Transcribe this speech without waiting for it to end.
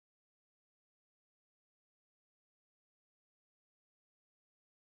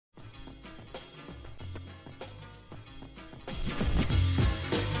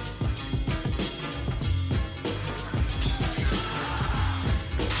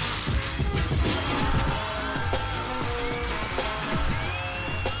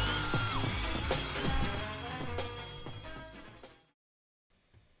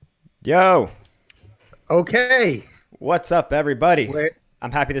Yo, Okay. what's up, everybody? We're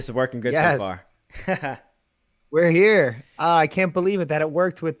I'm happy this is working good so yes, far. we're here. I can't believe it that it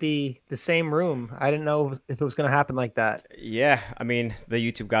worked with the same room. I didn't know if it was going to happen like that. Yeah, I mean, the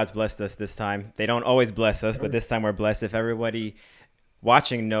YouTube gods blessed us this time. They don't always bless us, but this time we're blessed. If everybody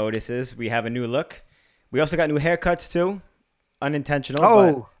watching notices, we have a new look. We also got new haircuts too.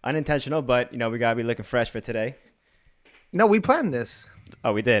 Oh, Unintentional, but we gotta be looking fresh for today. no, we planned this.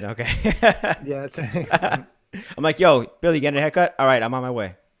 Oh, we did. Okay. Yeah, that's I'm like, yo, Billy, getting a haircut? All right, I'm on my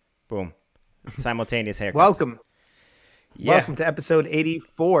way. Boom. Simultaneous haircuts. welcome. Yeah, Welcome to episode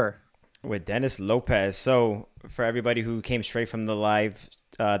 84. with Dennis Lopez. So for everybody who came straight from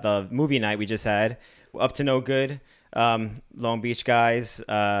the movie night we just had, up to no good. Long Beach guys,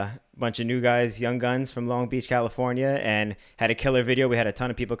 bunch of new guys, young guns from Long Beach, California, and had a killer video. We had a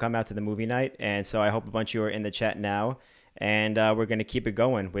ton of people come out to the movie night, and so I hope a bunch of you are in the chat now. And we're gonna keep it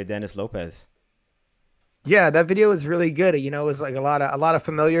going with Dennis Lopez. Yeah, that video was really good. It was like a lot of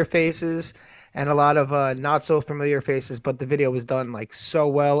familiar faces and a lot of not so familiar faces, but the video was done like so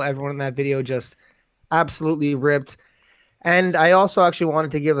well. Everyone in that video just absolutely ripped. And I also actually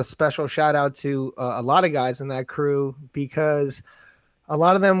wanted to give a special shout out to a lot of guys in that crew because a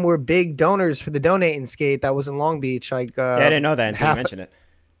lot of them were big donors for the Donate and Skate that was in Long Beach. Like Yeah, I didn't know that until you half, mentioned it.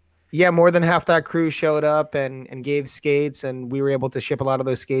 yeah, more than half that crew showed up and gave skates, and we were able to ship a lot of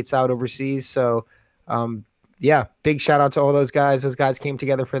those skates out overseas. So, um, yeah, big shout out to all those guys. Those guys came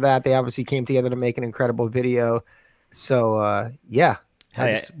together for that. They obviously came together to make an incredible video. So, yeah, I Hell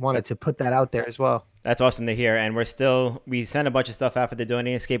yeah, just wanted to put that out there as well. that's awesome to hear. And we sent a bunch of stuff out for the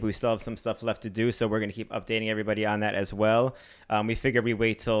donating escape, but we still have some stuff left to do. So we're going to keep updating everybody on that as well. We figured we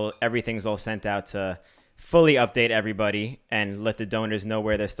wait till everything's all sent out to fully update everybody and let the donors know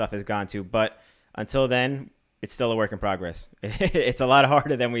where their stuff has gone to. But until then, it's still a work in progress. It's a lot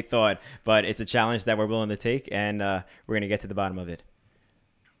harder than we thought, but it's a challenge that we're willing to take, and we're going to get to the bottom of it.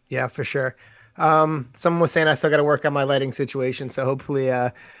 Yeah, for sure. Someone was saying I still got to work on my lighting situation, so hopefully, We'll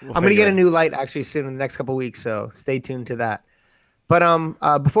I'm gonna figure get a it. new light actually soon in the next couple weeks. So stay tuned to that. But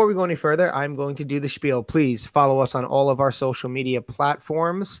before we go any further, I'm going to do the spiel. Please follow us on all of our social media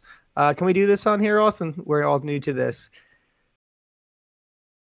platforms. Can we do this on here, Austin? We're all new to this.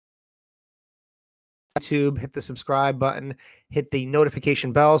 YouTube, hit the subscribe button, hit the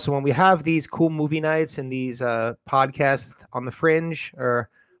notification bell. So when we have these cool movie nights and these podcasts on the fringe or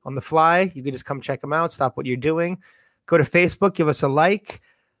on the fly, you can just come check them out, stop what you're doing. Go to Facebook, give us a like.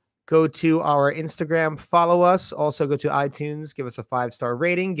 Go to our Instagram, follow us. Also go to iTunes, give us a 5-star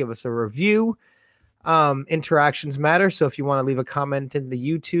rating, give us a review. Interactions matter. So if you want to leave a comment in the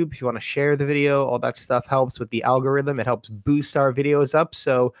YouTube, if you want to share the video, all that stuff helps with the algorithm. It helps boost our videos up.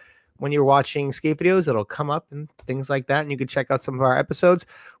 So when you're watching skate videos, it'll come up and things like that. And you can check out some of our episodes.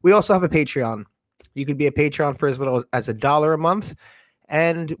 We also have a Patreon. You could be a Patreon for as little as $1 a month.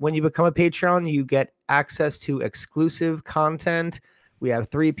 And when you become a Patreon, you get access to exclusive content. We have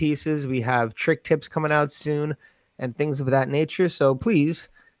 3 pieces. We have trick tips coming out soon and things of that nature. So please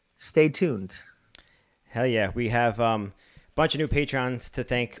stay tuned. Hell yeah. We have a bunch of new patrons to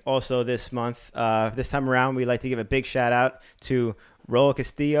thank also this month. This time around, we'd like to give a big shout out to Raul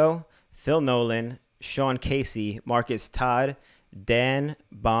Castillo, Phil Nolan, Sean Casey, Marcus Todd, Dan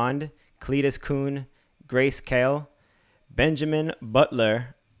Bond, Cletus Kuhn, Grace Kale, Benjamin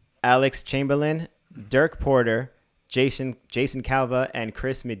Butler, Alex Chamberlain, Dirk Porter, Jason Calva, and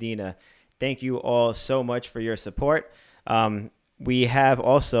Chris Medina. Thank you all so much for your support. We have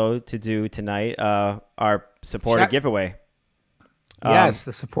also to do tonight our supporter Chat. giveaway. Yes,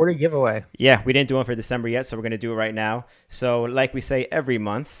 the supporter giveaway. Yeah, we didn't do one for December yet, so we're going to do it right now. So like we say every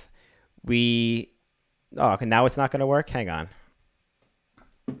month, we... Oh, okay, now it's not going to work? Hang on.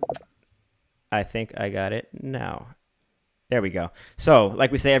 I think I got it now. There we go. So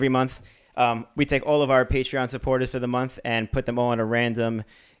like we say every month, we take all of our Patreon supporters for the month and put them all in a random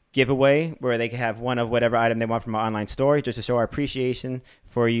giveaway where they can have one of whatever item they want from our online store just to show our appreciation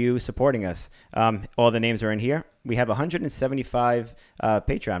for you supporting us. All the names are in here. We have 175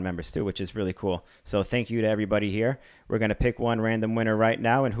 Patreon members too, which is really cool. So thank you to everybody here. We're going to pick one random winner right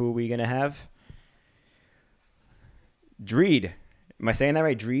now. And who are we going to have? Dreed. Am I saying that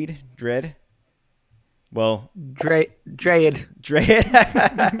right? Dread? Well, Drayed.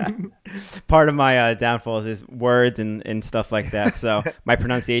 part of my downfalls is words and stuff like that. So my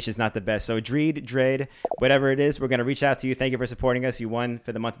pronunciation is not the best. So Dread, whatever it is, we're going to reach out to you. Thank you for supporting us. You won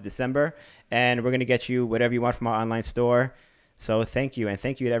for the month of December, and we're going to get you whatever you want from our online store. So thank you, and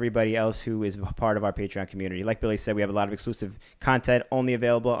thank you to everybody else who is part of our Patreon community. Like Billy said, we have a lot of exclusive content only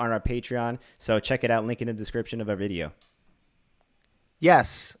available on our Patreon. So check it out. Link in the description of our video.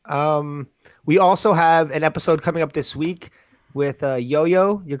 Yes. We also have an episode coming up this week with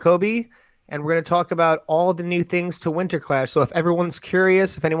Yo-Yo Jacoby, and we're going to talk about all the new things to Winter Clash. So if everyone's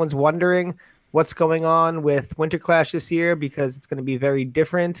curious, if anyone's wondering what's going on with Winter Clash this year, because it's going to be very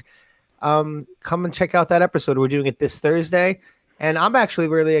different, come and check out that episode. We're doing it this Thursday, and I'm actually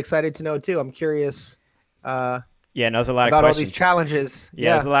really excited to know too. I'm curious Yeah, and there's a lot of about all these questions. challenges.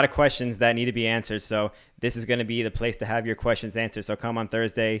 Yeah, there's a lot of questions that need to be answered. So this is going to be the place to have your questions answered. So come on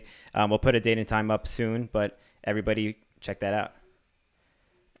Thursday. We'll put a date and time up soon, but everybody check that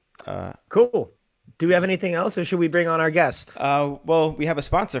out. Cool. Do we have anything else, or should we bring on our guest? Well, we have a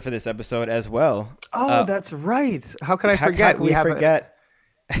sponsor for this episode as well. Oh, that's right. How could I forget? How can we forget?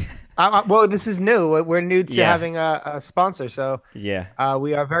 Well, this is new. We're new to having a sponsor, so yeah,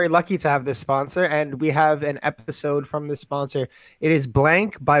 we are very lucky to have this sponsor, and we have an episode from this sponsor. It is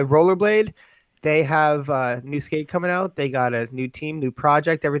Blank by Rollerblade. They have new skate coming out. They got a new team, new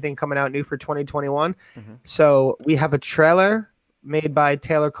project, everything coming out new for 2021. Mm-hmm. So we have a trailer made by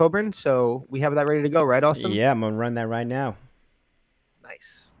Taylor Coburn. So we have that ready to go, right, Austin? Yeah, I'm gonna run that right now.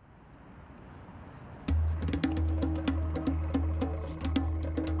 Nice.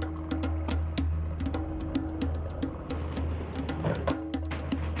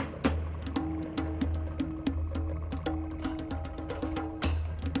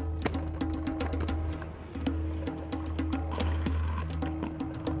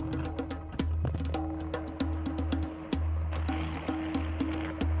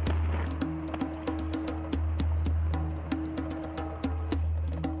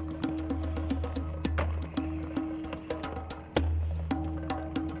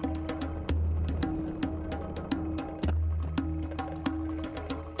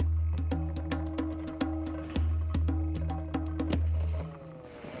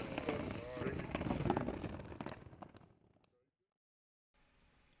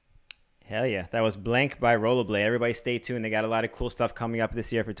 Hell yeah. That was Blank by Rollerblade. Everybody stay tuned. They got a lot of cool stuff coming up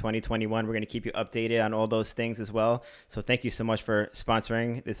this year for 2021. We're going to keep you updated on all those things as well. So thank you so much for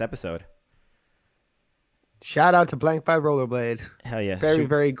sponsoring this episode. Shout out to Blank by Rollerblade. Hell yeah. Very,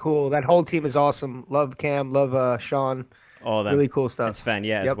 very cool. That whole team is awesome. Love Cam, love Sean. All of them. Really cool stuff. It's fun,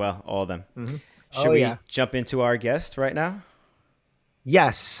 yeah, as well. All of them. Mm-hmm. Should we jump into our guest right now?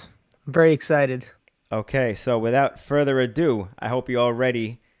 Yes. I'm very excited. Okay, so without further ado, I hope you're all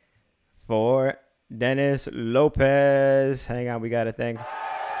ready for Dennis Lopez. Hang on, we got a thing.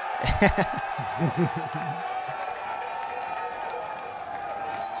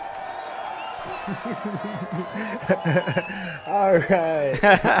 All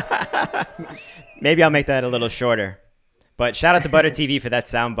right. Maybe I'll make that a little shorter. But shout out to Butter TV for that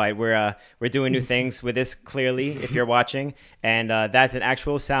soundbite. We're doing new things with this, clearly, if you're watching. And that's an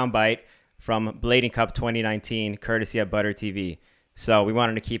actual soundbite from Blading Cup 2019, courtesy of Butter TV. So we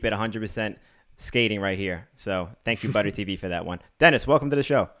wanted to keep it 100% skating right here. So thank you, Butter TV, for that one. Dennis, welcome to the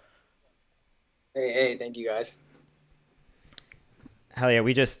show. Hey, thank you guys. Hell yeah,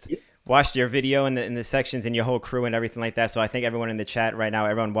 we just watched your video in the sections and your whole crew and everything like that. So I think everyone in the chat right now,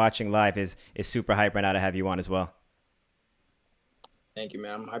 everyone watching live is super hyped right now to have you on as well. Thank you,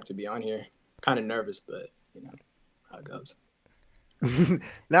 man. I'm hyped to be on here. Kind of nervous, but you know how it goes.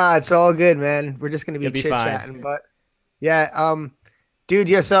 Nah, it's all good, man. We're just gonna be chit-chatting, but yeah, dude,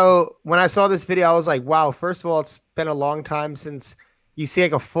 yeah. So when I saw this video, I was like, wow. First of all, it's been a long time since you see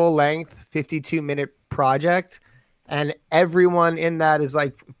like a full-length 52-minute project, and everyone in that is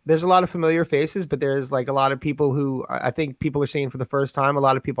like, there's a lot of familiar faces, but there's like a lot of people who I think people are seeing for the first time. A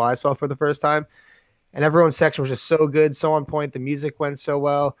lot of people I saw for the first time, and everyone's section was just so good, so on point. The music went so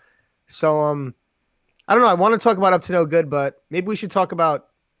well. So I don't know. I want to talk about Up to No Good, but maybe we should talk about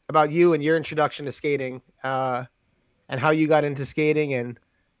you and your introduction to skating, and how you got into skating, and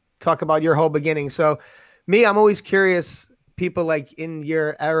talk about your whole beginning. So me, I'm always curious, people like in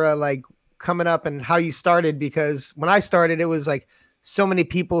your era, like coming up, and how you started, because when I started, it was like so many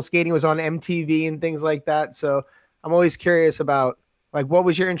people skating was on MTV and things like that. So I'm always curious about like, what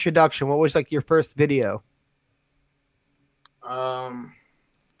was your introduction? What was like your first video?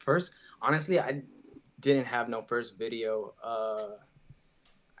 First, honestly, I didn't have no first video.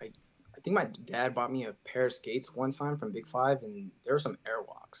 I think my dad bought me a pair of skates one time from Big Five, and there were some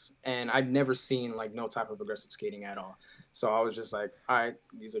airwalks, and I'd never seen like no type of aggressive skating at all. So I was just like, all right,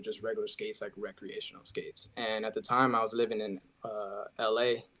 these are just regular skates, like recreational skates. And at the time, I was living in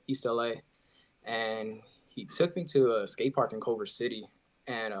LA, East LA, and he took me to a skate park in Culver City,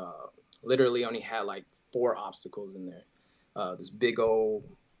 and literally only had like 4 obstacles in there. This big old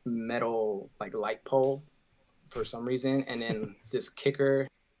metal like light pole for some reason, and then this kicker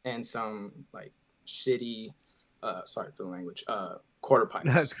and some like shitty sorry for the language, quarter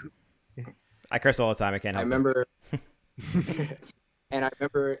That's pipes. cool. I curse all the time. I can't I help it. remember, and I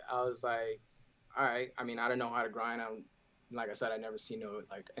remember I was like, all right. I mean, I don't know how to grind. Like I said, I never seen no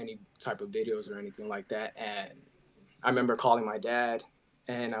like any type of videos or anything like that. And I remember calling my dad,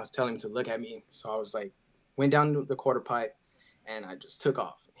 and I was telling him to look at me. So I was like, went down the quarter pipe, and I just took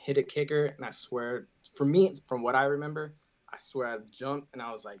off, hit a kicker, and I swear, for me, from what I remember, I swear I jumped and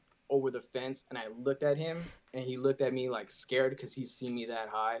I was like over the fence, and I looked at him, and he looked at me like scared because he's seen me that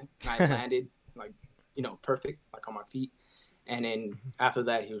high, and I landed like, perfect, like on my feet. And then after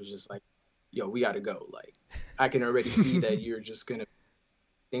that, he was just like, yo, we got to go. Like, I can already see that you're just going to,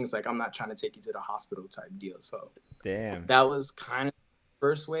 things like, I'm not trying to take you to the hospital type deal. So Damn. that was kind of the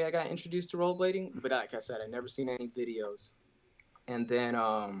first way I got introduced to rollerblading. But like I said, I never seen any videos. And then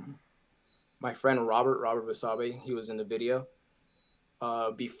my friend Robert Wasabe, he was in the video.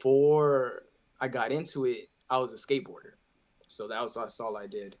 Before I got into it, I was a skateboarder. So that's all I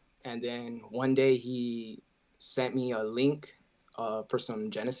did. And then one day he sent me a link for some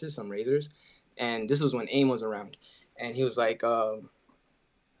Genesis, some razors. And this was when AIM was around. And he was like,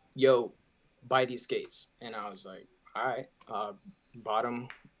 yo, buy these skates. And I was like, all right, bought them.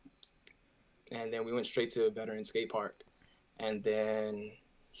 And then we went straight to a veteran skate park. And then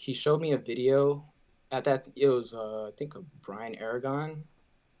he showed me a video at that. It was, I think, a Brian Aragon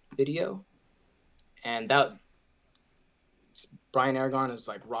video. And Brian Aragon is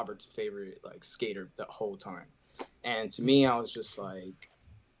like Robert's favorite like skater the whole time. And to me, I was just like,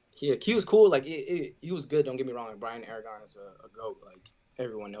 he was cool. Like he was good. Don't get me wrong. Like, Brian Aragon is a goat. Like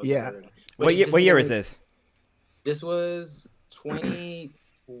everyone knows. Yeah. That. What year is this? This was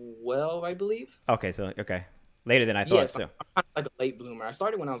 2012, I believe. Okay, so later than I thought. So I'm like a late bloomer. I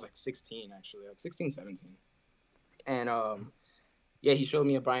started when I was like 16, actually, like 16, 17. And yeah, he showed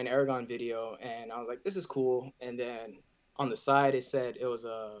me a Brian Aragon video, and I was like, this is cool. And then on the side, it said it was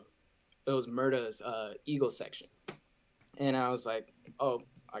Murda's Eagle section. And I was like, oh,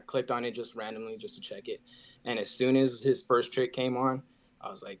 I clicked on it just randomly just to check it. And as soon as his first trick came on, I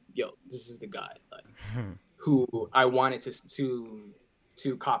was like, yo, this is the guy like who I wanted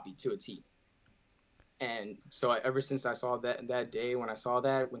to copy to a T. And so ever since I saw that day, when I saw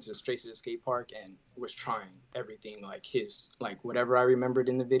that, went straight to the skate park and was trying everything like whatever I remembered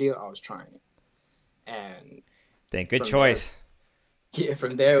in the video, I was trying it. And dang, good choice.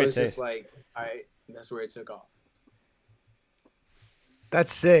 From there it was just like, all right, that's where it took off.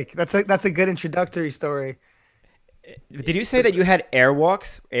 That's sick. That's a good introductory story. Did you say that you had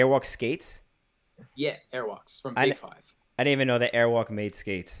Airwalk skates? Yeah, Airwalks from Big Five. I didn't even know that Airwalk made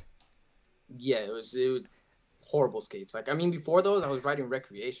skates. Yeah, it was horrible skates. Like, I mean, before those, I was riding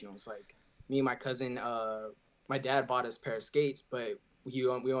recreational. It's like me and my cousin, my dad bought us a pair of skates, but we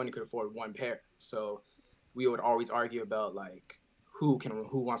only could afford one pair. So we would always argue about like who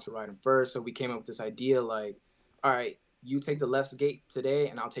wants to ride them first. So we came up with this idea like, all right, you take the left skate today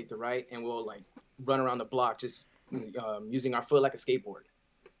and I'll take the right, and we'll like run around the block just using our foot like a skateboard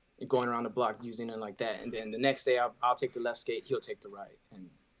and going around the block using it like that. And then the next day I'll take the left skate, he'll take the right. And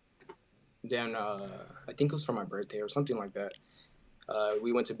then I think it was for my birthday or something like that.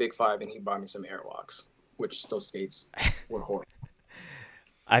 We went to Big Five and he bought me some Airwalks, which those skates were horrible.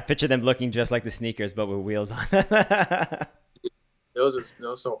 I picture them looking just like the sneakers, but with wheels on. Those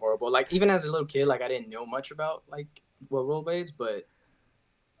were so horrible. Like even as a little kid, like I didn't know much about like rollerblades, but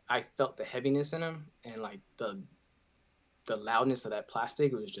I felt the heaviness in them and like the loudness of that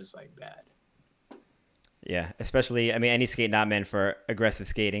plastic was just like bad. Yeah, especially, I mean, any skate not meant for aggressive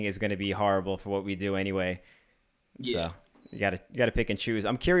skating is going to be horrible for what we do anyway. Yeah. So you gotta pick and choose.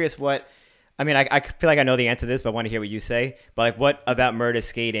 I'm curious what, I mean, I feel like I know the answer to this, but I want to hear what you say. But like, what about Murda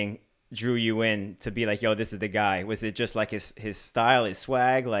skating drew you in to be like, yo, this is the guy? Was it just like his style, his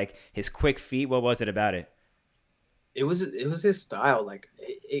swag, like his quick feet? What was it about it? It was his style. Like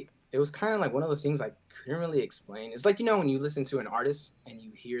it was kind of like one of those things I couldn't really explain. It's like, you know, when you listen to an artist and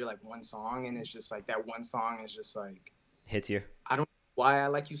you hear like one song and it's just like that one song is just like hits you. I don't know why I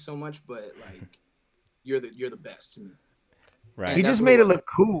like you so much, but like you're the best to me. Right. He just made it look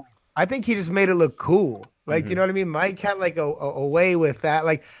cool. I think he just made it look cool. Like, you know what I mean? Mike had like a way with that.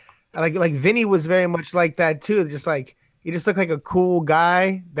 Like Vinny was very much like that too. Just like, he just looked like a cool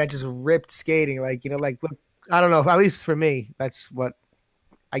guy that just ripped skating. Like, you know, like, look, I don't know. At least for me, that's what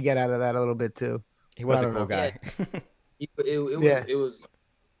I get out of that a little bit too. He was a cool guy. Yeah.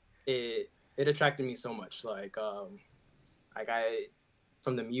 It attracted me so much. Like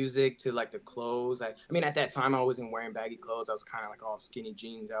from the music to like the clothes. I mean, at that time I wasn't wearing baggy clothes. I was kind of like all skinny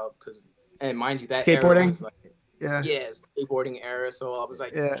jeans out and mind you, that skateboarding. Era was like, yeah, skateboarding era. So I was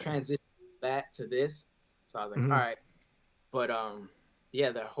like transitioning that to this. So I was like, all right. But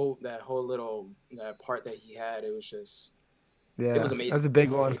yeah, that whole little that part that he had, it was just it Yeah, was that amazing. was a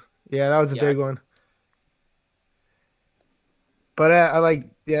big one. Yeah, that was a Yeah, big one. But I like,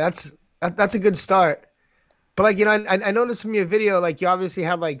 yeah, that's a good start. But like, I noticed from your video, like you obviously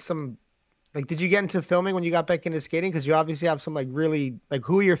have like some, like, did you get into filming when you got back into skating? Because you obviously have some like really, like,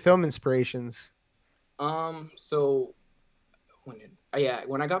 who are your film inspirations? So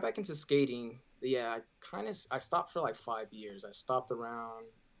when I got back into skating, yeah, I stopped for like 5 years. I stopped around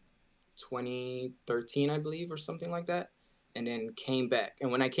 2013, I believe, or something like that, and then came back.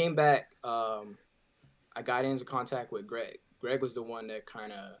 And when I came back, I got into contact with Greg. Greg was the one that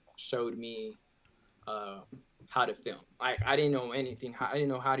kind of showed me uh, how to film. I didn't know anything. I didn't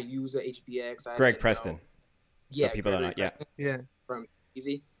know how to use a HBX. I Greg didn't know. Preston. So Yeah, people don't Gregory know. Yeah. Preston Yeah. from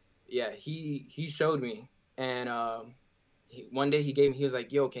Easy. Yeah, he showed me, and one day he was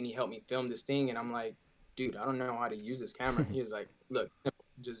like, "Yo, can you help me film this thing?" And I'm like, "Dude, I don't know how to use this camera." He was like, "Look,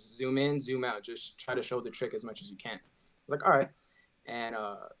 just zoom in, zoom out. Just try to show the trick as much as you can." I was like, "All right." And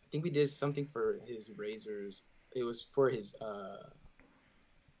I think we did something for his razors. It was for his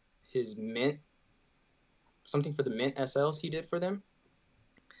mint, something for the mint SLs he did for them.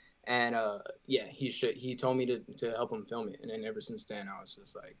 And yeah, he told me to help him film it. And then ever since then, I was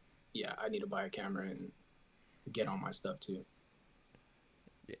just like, yeah, I need to buy a camera and get on my stuff too.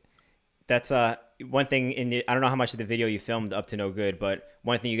 That's one thing in the I don't know how much of the video you filmed up to no good, but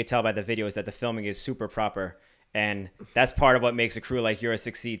one thing you could tell by the video is that the filming is super proper. And that's part of what makes a crew like yours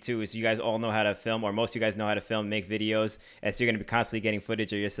succeed too, is you guys all know how to film, or most of you guys know how to film, make videos, and so you're gonna be constantly getting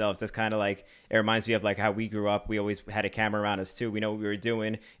footage of yourselves. That's kind of like, it reminds me of like how we grew up. We always had a camera around us too. We know what we were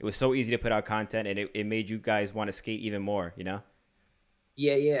doing. It was so easy to put out content, and it made you guys want to skate even more, you know?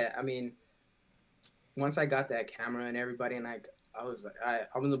 Yeah. I mean, once I got that camera and everybody, and like I was like,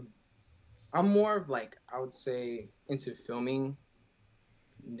 I'm more of like, I would say, into filming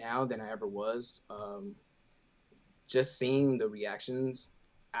now than I ever was. Just seeing the reactions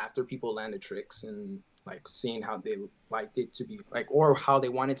after people land the tricks, and like seeing how they liked it to be like, or how they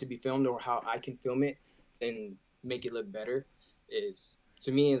want it to be filmed, or how I can film it and make it look better, is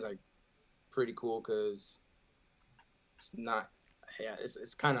to me is like pretty cool, because it's not, yeah,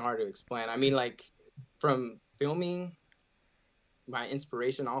 it's kind of hard to explain. I mean, like, from filming, my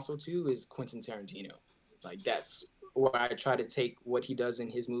inspiration also too is Quentin Tarantino. Like, that's where I try to take what he does in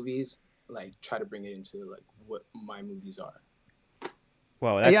his movies, like try to bring it into like what my movies are.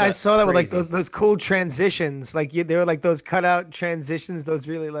 Whoa, that's Yeah, I saw that with like crazy. those cool transitions. Like they were like those cutout transitions. Those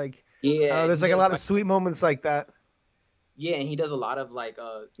really like, I don't Yeah, know. There's he like a does lot of like, sweet moments like that. yeah, and he does a lot of like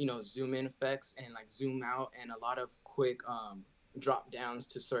zoom in effects and like zoom out, and a lot of quick drop downs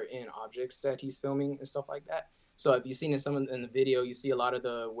to certain objects that he's filming and stuff like that. So if you've seen in the video, you see a lot of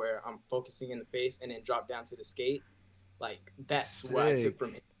the where I'm focusing in the face and then drop down to the skate. Like, that's what I took from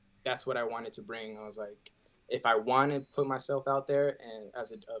Sick. him. That's what I wanted to bring. I was like, if I want to put myself out there and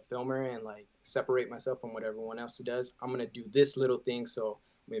as a filmer and like separate myself from what everyone else does, I'm gonna do this little thing. So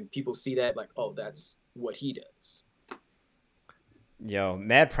when people see that, like, oh, that's what he does. Yo,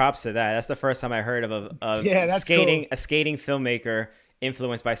 mad props to that. That's the first time I heard of Yeah, that's cool. a skating filmmaker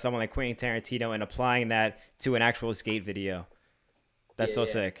influenced by someone like Quentin Tarantino and applying that to an actual skate video. That's Yeah, so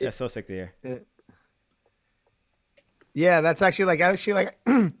yeah. sick. That's so sick to hear. Yeah, yeah, that's actually like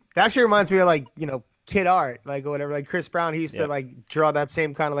that actually reminds me of like kid art like or whatever. Like Chris Brown, he used to Yep. like draw that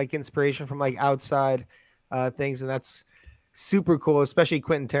same kind of like inspiration from like outside things, and that's super cool. Especially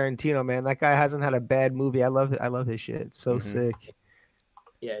Quentin Tarantino, man. That guy hasn't had a bad movie. I love it. I love his shit. It's so Hmm. sick.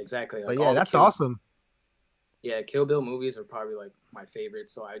 Yeah, exactly. But Like yeah, all the that's Kill awesome. Yeah, Kill Bill movies are probably like my favorite.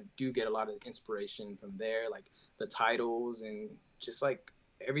 So I do get a lot of inspiration from there, like the titles and just like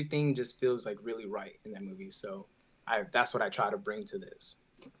everything just feels like really right in that movie. So I that's what I try to bring to this.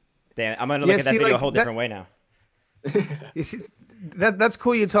 Damn, I'm gonna look Yeah, at that see, video a like whole that. different way now. You see, that's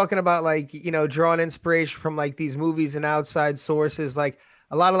cool. You're talking about like drawing inspiration from like these movies and outside sources. Like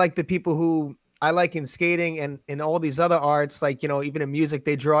a lot of like the people who I like in skating and in all these other arts, like even in music,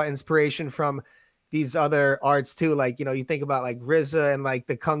 they draw inspiration from these other arts too. Like you think about like RZA and like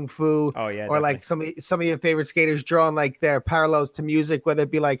the kung fu, Oh yeah, or like definitely. some of your favorite skaters drawing like their parallels to music, whether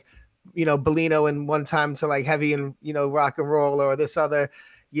it be like Bellino and One Time to like heavy and rock and roll, or this other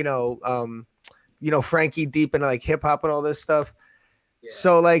you know um Frankie deep into like hip hop and all this stuff. Yeah.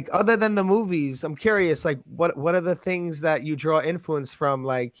 So like other than the movies, I'm curious, like what are the things that you draw influence from,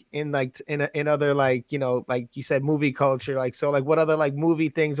 like in other like like you said movie culture, like so like what other like movie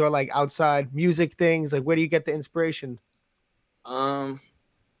things or like outside music things, like where do you get the inspiration? Um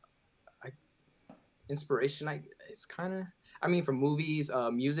I, Inspiration, it's kind of I mean, from movies,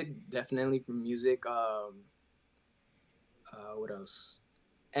 music, definitely from music. What else?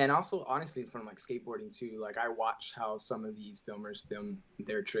 And also, honestly, from like skateboarding too. Like I watch how some of these filmers film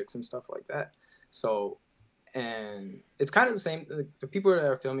their tricks and stuff like that. So, and it's kind of the same. The people that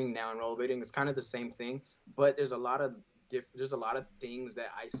are filming now in rollerblading, it's kind of the same thing. But there's a lot of there's a lot of things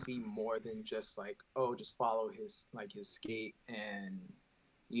that I see more than just like, oh, just follow his skate and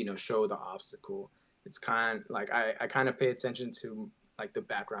show the obstacle. It's kind like I kind of pay attention to like the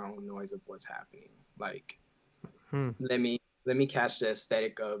background noise of what's happening. Like Hmm. let me catch the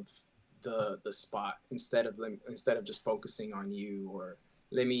aesthetic of the spot instead of just focusing on you, or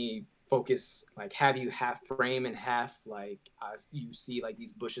let me focus like have you half frame and half like you see like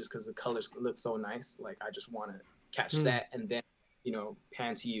these bushes because the colors look so nice. Like I just want to catch Hmm. that and then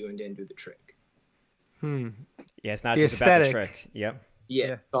pan to you and then do the trick. Hmm. Yeah, it's not The just about the aesthetic. trick. Yep. Yeah,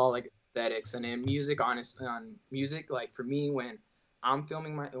 Yeah. it's all like aesthetics. And then music, honestly, on music, like for me, when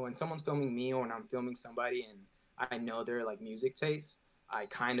someone's filming me or when I'm filming somebody and I know their like music taste, I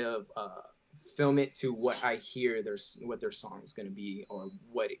kind of film it to what I hear what their song is going to be or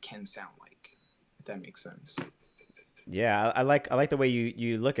what it can sound like, if that makes sense. Yeah, I like the way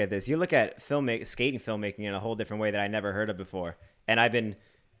you look at this. You look at skating filmmaking in a whole different way that I never heard of before. And I've been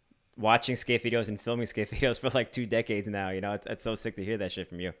watching skate videos and filming skate videos for like 2 decades now. It's so sick to hear that shit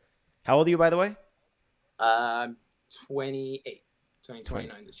from you. How old are you, by the way? Um, 28, 20.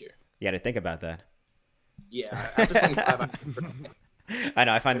 29 this year. You got to think about that. Yeah, after 25, I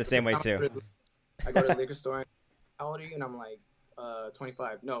know. I find the same way too. I go to the liquor store. And, how old are you? And I'm like,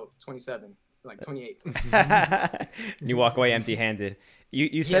 25. No, 27. Like 28. You walk away empty-handed.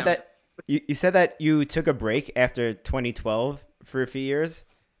 You said Yeah. that you said that you took a break after 2012 for a few years,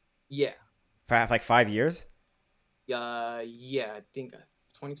 Yeah. for like 5 years. Yeah, I think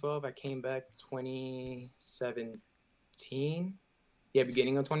 2012. I came back 2017. Yeah,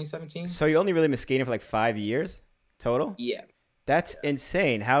 beginning of 2017. So you only really been skating for like 5 years total. Yeah. That's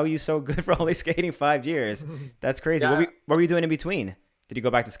insane. How are you so good for only skating 5 years? That's crazy. Yeah. What were you doing in between? Did you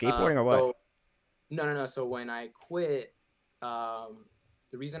go back to skateboarding or what? No. So when I quit, the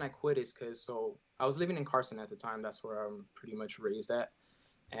reason I quit is because I was living in Carson at the time. That's where I'm pretty much raised at,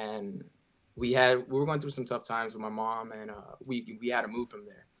 and we were going through some tough times with my mom, and we had to move from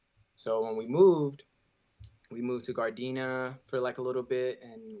there. So when we moved to Gardena for like a little bit,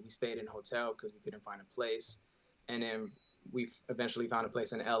 and we stayed in a hotel because we couldn't find a place, and then we eventually found a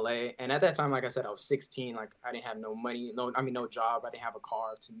place in LA. And at that time, like I said, I was 16. Like I didn't have no money, no job. I didn't have a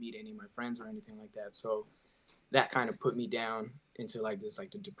car to meet any of my friends or anything like that. So that kind of put me down into like this, like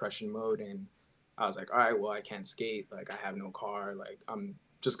the depression mode. And I was like, all right, well, I can't skate. Like I have no car. Like I'm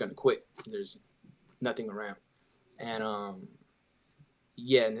just going to quit. There's nothing around. And,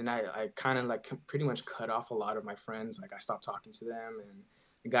 yeah. And then I kind of like pretty much cut off a lot of my friends. Like I stopped talking to them and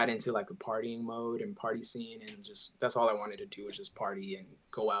got into like a partying mode and party scene, and just that's all I wanted to do was just party and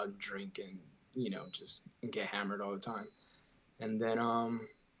go out and drink and just get hammered all the time. And then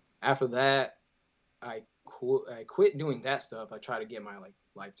after that I quit doing that stuff. I tried to get my like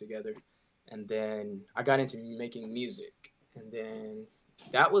life together, and then I got into making music, and then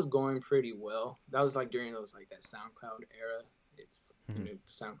that was going pretty well. That was like during those like that SoundCloud era, if you know what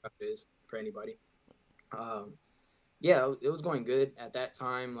SoundCloud is for anybody. Yeah, it was going good at that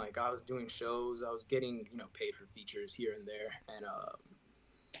time. Like I was doing shows, I was getting paid for features here and there, and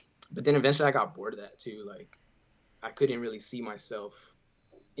but then eventually I got bored of that too. Like I couldn't really see myself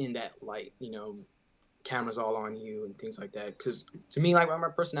in that light, cameras all on you and things like that. Because to me, like my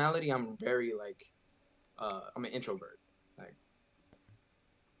personality, I'm very like I'm an introvert. Like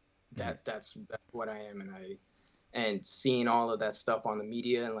that's what I am, and seeing all of that stuff on the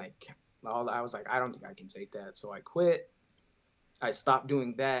media and like I was like, I don't think I can take that. So I quit. I stopped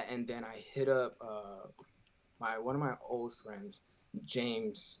doing that, and then I hit up one of my old friends,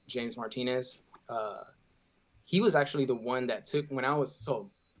 James Martinez. He was actually the one that took when I was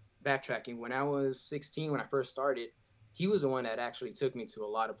backtracking. When I was 16, when I first started, he was the one that actually took me to a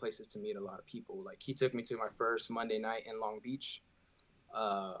lot of places to meet a lot of people. Like he took me to my first Monday night in Long Beach.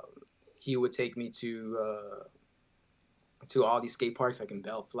 He would take me to all these skate parks like in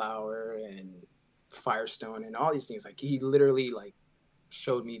Bellflower and Firestone and all these things. Like he literally like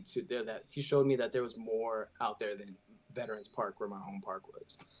showed me that there was more out there than Veterans Park where my home park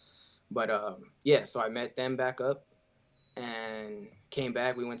was. But yeah, so I met them back up and came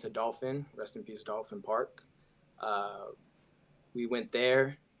back. We went to Dolphin, rest in peace, Dolphin Park. We went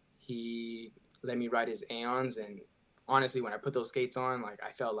there. He let me ride his Aeons, and honestly, when I put those skates on, like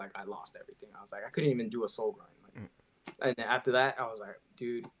I felt like I lost everything. I was like, I couldn't even do a soul grind. And after that, I was like,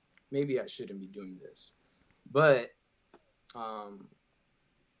 dude, maybe I shouldn't be doing this. But um,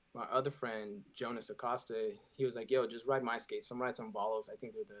 my other friend Jonas Acosta, he was like, "Yo, just ride my skates. I'm ride some Volos. I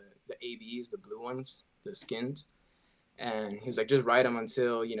think they're the ABs, the blue ones, the skins." And he was like, "Just ride them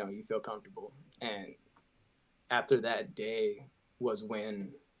until you feel comfortable." And after that day was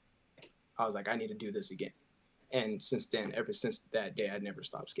when I was like, "I need to do this again." And since then, ever since that day, I never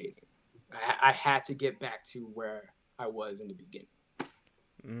stopped skating. I had to get back to where I was in the beginning.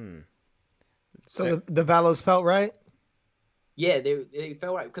 Mm. So the Valos felt right. Yeah, they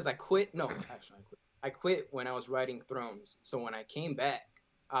felt right because I quit. No, actually, I quit. I quit when I was riding Thrones. So when I came back,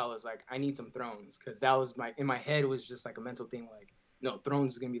 I was like, I need some Thrones because that was in my head was just like a mental thing. Like, no,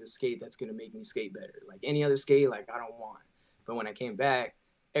 Thrones is gonna be the skate that's gonna make me skate better. Like any other skate, like I don't want. But when I came back,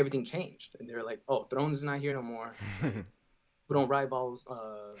 everything changed, and they were like, oh, Thrones is not here no more. We don't ride balls,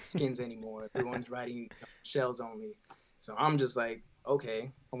 skins anymore. Everyone's riding shells only. So I'm just like,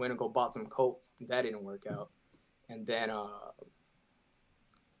 okay, I'm gonna go bought some coats. That didn't work out. And then I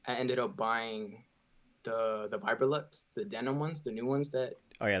ended up buying the Vibrolux, the denim ones, the new ones that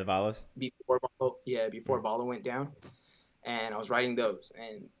Oh yeah, the Valos. before Balo went down, and I was riding those,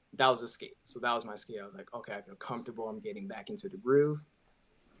 and that was a skate. So that was my skate. I was like, okay, I feel comfortable. I'm getting back into the groove.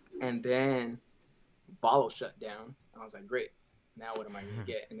 And then Balo shut down. I was like, great. Now what am I gonna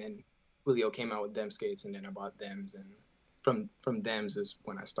get? And then Julio came out with them skates, and then I bought thems, and from thems is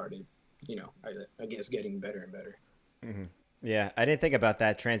when I started, I guess getting better and better. Mm-hmm. Yeah, I didn't think about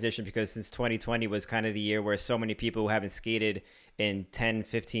that transition because since 2020 was kind of the year where so many people who haven't skated in 10,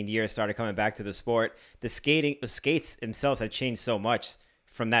 15 years started coming back to the sport. The skates themselves have changed so much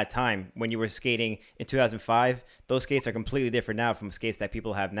from that time. When you were skating in 2005, those skates are completely different now from skates that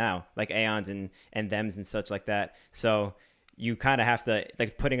people have now, like Aeons and thems and such like that. So you kind of have to,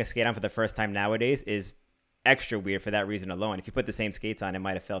 like, putting a skate on for the first time nowadays is extra weird for that reason alone. If you put the same skates on, it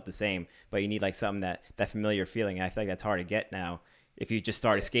might have felt the same, but you need like something that familiar feeling. And I feel like that's hard to get now if you just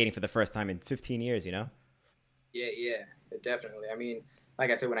started skating for the first time in 15 years, you know? Yeah, definitely. I mean, like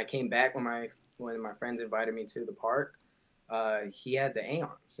I said, when I came back, when my friends invited me to the park, he had the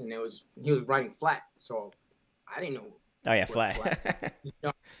Aeons, and he was riding flat, so I didn't know. Oh yeah, flat.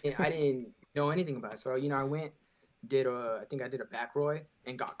 I didn't know anything about it. So I went, I think I did a back roy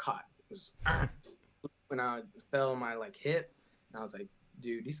and got caught. It was when I fell on my hip, and I was like,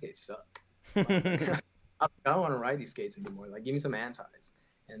 dude, these skates suck. Like, I don't want to ride these skates anymore. Like, give me some antis.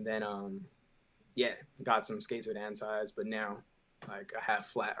 And then got some skates with antis, but now I have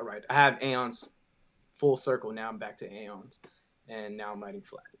flat. I have Aeons full circle. Now I'm back to Aeons, and now I'm riding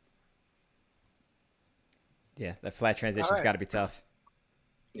flat. Yeah, that flat transition's got to be tough.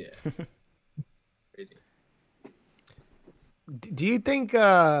 Yeah. Crazy. Do you think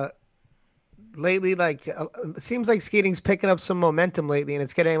lately, it seems like skating's picking up some momentum lately, and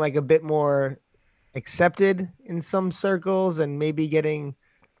it's getting a bit more accepted in some circles and maybe getting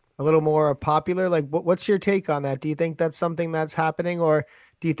a little more popular? What's your take on that? Do you think that's something that's happening, or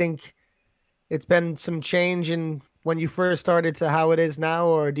do you think it's been some change in when you first started to how it is now,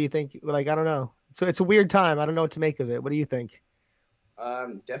 or do you think I don't know? So it's a weird time. I don't know what to make of it. What do you think?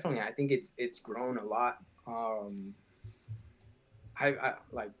 Definitely, I think it's grown a lot.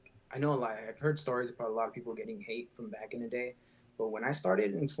 I know I've heard stories about a lot of people getting hate from back in the day, but when I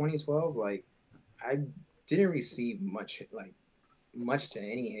started in 2012, I didn't receive much to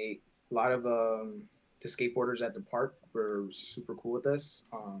any hate. A lot of the skateboarders at the park were super cool with us.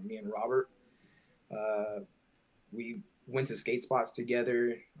 Me and Robert, we went to skate spots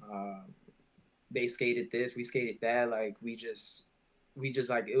together. They skated this, we skated that. We just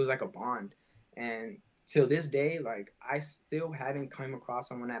it was like a bond. And till this day, I still haven't come across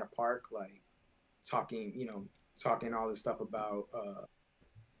someone at a park talking all this stuff about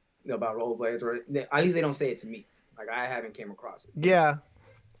rollerblades, or at least they don't say it to me. I haven't came across it. Yeah.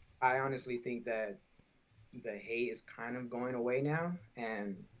 I honestly think that the hate is kind of going away now,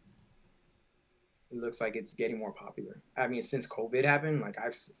 and it looks like it's getting more popular. I mean, since COVID happened,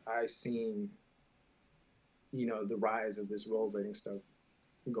 I've seen, the rise of this rollerblading stuff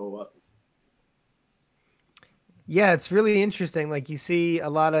go up. Yeah, it's really interesting. You see a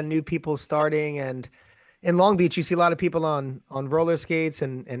lot of new people starting, and in Long Beach, you see a lot of people on roller skates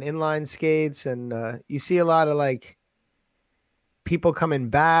and inline skates, and you see a lot of people coming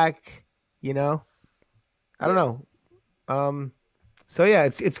back. I don't know. So yeah,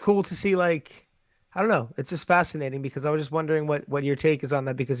 it's cool to see. I don't know. It's just fascinating because I was just wondering what your take is on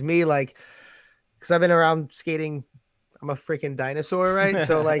that. Because me, because I've been around skating. I'm a freaking dinosaur, right?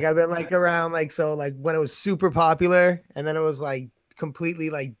 So I've been around when it was super popular, and then it was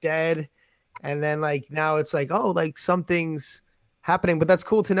completely dead, and then now it's something's happening. But that's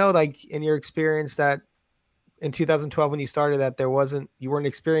cool to know, in your experience, that in 2012 when you started that you weren't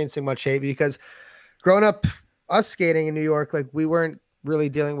experiencing much hate? Because growing up, us skating in New York, like we weren't really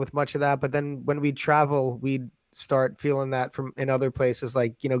dealing with much of that. But then when we travel, we'd start feeling that from in other places,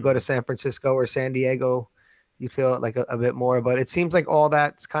 like, you know, go to San Francisco or San Diego, you feel it like a bit more. But it seems like all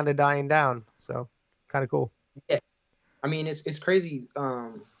that's kind of dying down. So it's kind of cool. Yeah, I mean, it's crazy.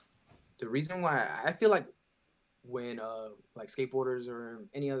 The reason why I feel like when like skateboarders or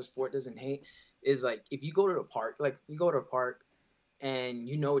any other sport doesn't hate is like if you go to the park, like you go to a park and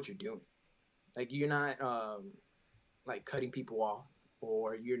you know what you're doing, like you're not like cutting people off,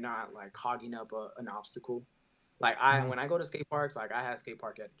 or you're not like hogging up an obstacle. Like when I go to skate parks, like I have skate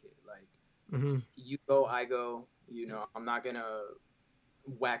park etiquette. Like you go, I go. You know, I'm not gonna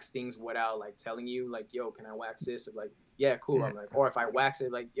wax things without like telling you, like, yo, can I wax this? Or like, yeah, cool. I'm like, or if I wax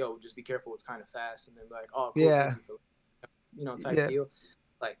it, like, yo, just be careful, it's kind of fast. And then like, oh, cool, Yeah. thank you for, type deal.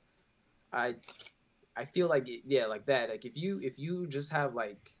 Like, I feel like yeah, like that. Like if you just have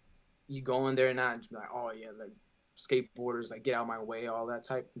like you go in there and not just be like, oh yeah, like skateboarders, like get out of my way, all that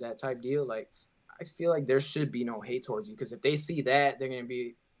type deal. Like I feel like there should be no hate towards you, because if they see that, they're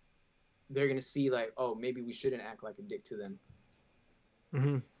gonna see like, oh, maybe we shouldn't act like a dick to them.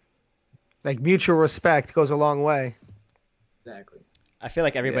 Like mutual respect goes a long way. Exactly. I feel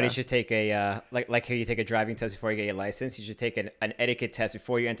like everybody should take a like how you take a driving test before you get your license. You should take an etiquette test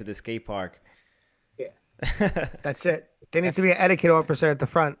before you enter the skate park. Yeah. That's it. There needs to be an etiquette officer at the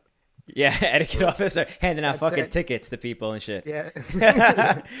front. Yeah, etiquette officer handing out fucking tickets to people and shit.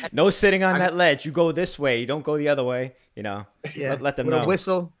 Yeah. No sitting on that ledge. You go this way. You don't go the other way. You know. Yeah. Let them with know. A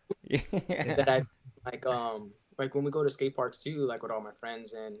whistle. That I like when we go to skate parks too, like with all my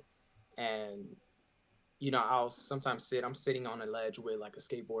friends, and you know, I'll sometimes I'm sitting on a ledge with like a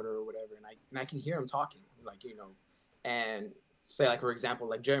skateboarder or whatever, and I can hear him talking, like, you know, and say like, for example,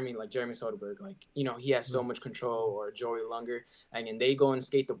 like Jeremy Soderbergh, like, you know, he has so much control, or Joey Lunger, and they go and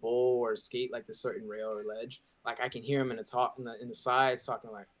skate the bowl or skate like the certain rail or ledge, like I can hear him in the sides talking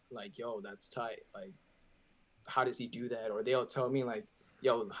like, yo, that's tight, like how does he do that? Or they'll tell me like,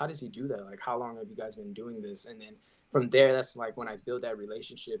 yo, how does he do that? Like, how long have you guys been doing this? And then from there, that's like when I build that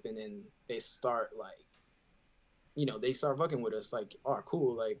relationship, and then they start like, you know, they start fucking with us, like, oh,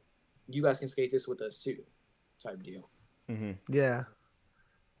 cool, like you guys can skate this with us too, type deal. Yeah.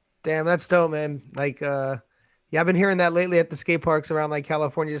 Damn, that's dope, man. Like, yeah, I've been hearing that lately at the skate parks around like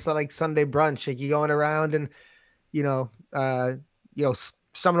California, just like Sunday brunch, like you going around and, you know,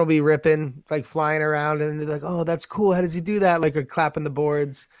 someone will be ripping, like flying around, and they're like, oh, that's cool. How does he do that? Like, or clapping the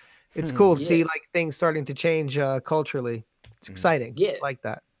boards. It's cool to see like things starting to change culturally. It's exciting. Yeah. Like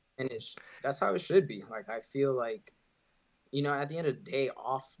that. And that's how it should be. Like, I feel like, you know, at the end of the day,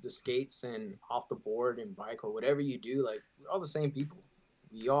 off the skates and off the board and bike or whatever you do, like, we're all the same people.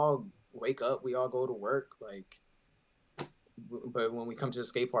 We all wake up, we all go to work, like, but when we come to the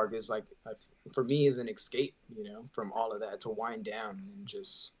skate park, it's like, for me, is an escape, you know, from all of that, to wind down and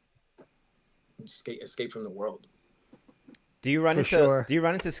just escape from the world. Do you run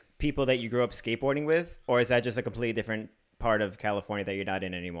into people that you grew up skateboarding with, or is that just a completely different part of California that you're not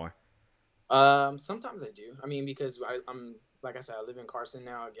in anymore? Sometimes I do. I mean, because I'm like I said, I live in Carson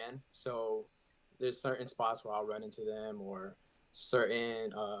now again, so there's certain spots where I'll run into them, or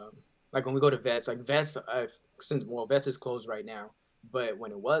certain like when we go to Vets, like Vets, Vets is closed right now, but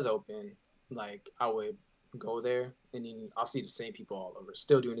when it was open, like I would go there and then I'll see the same people all over,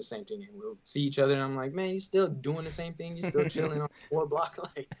 still doing the same thing, and we'll see each other, and I'm like, man, you still doing the same thing? You still chilling on the 4 block?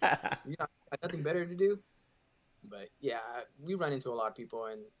 Like, you know, got nothing better to do? But yeah, we run into a lot of people,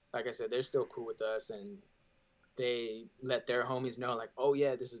 and like I said, they're still cool with us, and they let their homies know, like, oh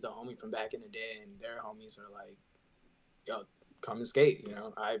yeah, this is the homie from back in the day, and their homies are like, yo, come and skate. You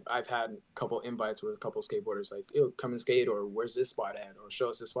know, I've had a couple invites with a couple skateboarders, like, yo, come and skate, or where's this spot at, or show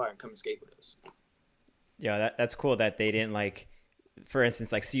us this spot and come and skate with us. Yeah, that's cool that they didn't, like, for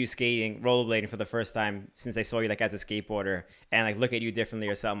instance, like see you skating, rollerblading for the first time since they saw you like as a skateboarder, and like look at you differently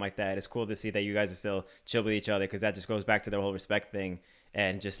or something like that. It's cool to see that you guys are still chill with each other, because that just goes back to the whole respect thing,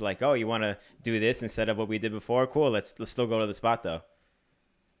 and just like, oh, you want to do this instead of what we did before? Cool, let's still go to the spot though.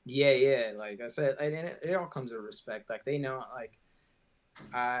 Yeah. Like I said, it all comes with respect. Like they know, like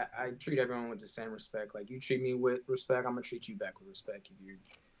I treat everyone with the same respect. Like you treat me with respect, I'm gonna treat you back with respect.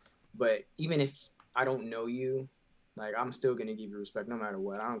 But even if I don't know you, like I'm still gonna give you respect no matter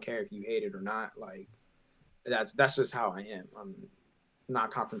what. I don't care if you hate it or not. Like that's just how I am. I'm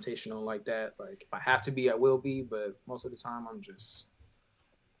not confrontational like that. Like if I have to be, I will be. But most of the time, I'm just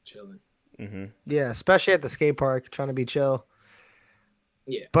chilling. Yeah, especially at the skate park, trying to be chill.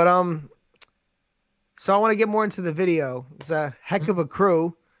 Yeah. But so I want to get more into the video. It's a heck of a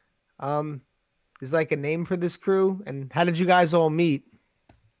crew. is like a name for this crew? And how did you guys all meet?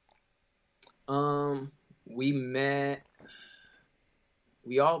 We met.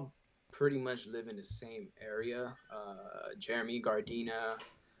 We all pretty much live in the same area. Jeremy, Gardena,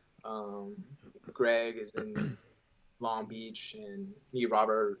 um, Greg is in Long Beach, and me,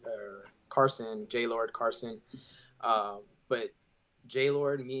 Robert, Carson, J Lord, Carson. But J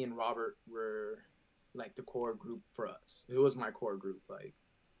Lord, me, and Robert were like the core group for us. It was my core group. Like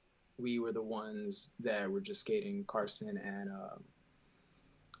we were the ones that were just skating. Carson and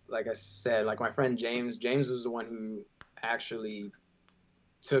like I said, like my friend James. James was the one who actually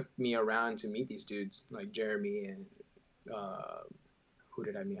took me around to meet these dudes, like Jeremy and who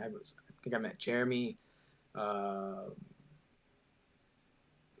did I meet? I think I met Jeremy,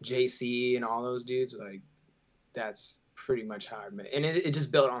 JC, and all those dudes. Like that's pretty much how I met, and it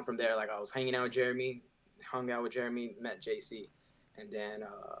just built on from there. Like I was hanging out with Jeremy, hung out with Jeremy, met JC, and then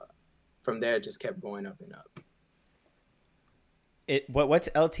from there it just kept going up and up. What's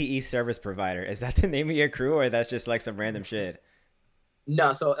LTE service provider? Is that the name of your crew, or that's just like some random shit?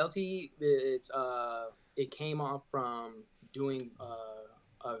 No, so LTE, it came off from doing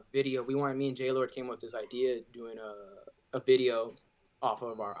a video. Me and J Lord came up with this idea doing a video off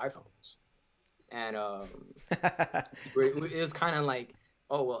of our iPhones, and it was kind of like,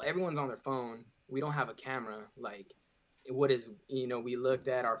 oh well, everyone's on their phone. We don't have a camera. Like, what is, we looked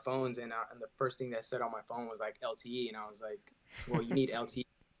at our phones, and the first thing that said on my phone was like LTE, and I was like, well, you need LTE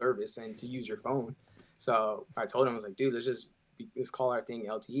service and to use your phone. So I told him, I was like, dude, let's call our thing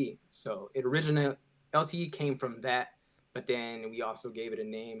LTE. So LTE came from that, but then we also gave it a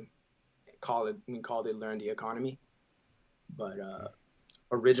name. We called it Learn the Economy. But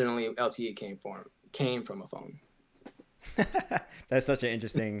originally LTE came from a phone. That's such an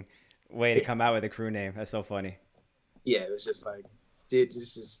interesting way to come out with a crew name. That's so funny. Yeah, it was just like, dude,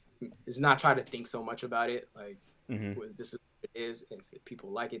 it's not try to think so much about it. Like, this is what it is. If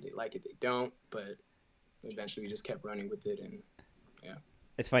people like it, they like it. They don't. But eventually, we just kept running with it, and yeah.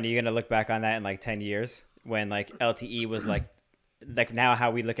 It's funny. You're gonna look back on that in like 10 years when like LTE was like now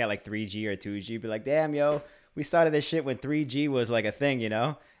how we look at like 3G or 2G. Be like, damn, yo, we started this shit when 3G was like a thing. You're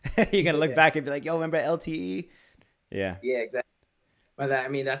gonna look back and be like, yo, remember LTE? Yeah. Yeah, exactly. But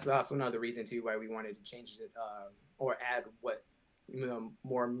that's also another reason too why we wanted to change it or add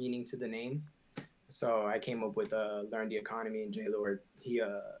more meaning to the name. So I came up with Learn the Economy, and J Lord, he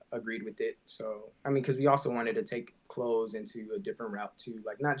agreed with it. So because we also wanted to take clothes into a different route too,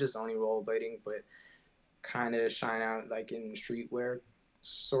 like not just only rollerblading, but kind of shine out like in streetwear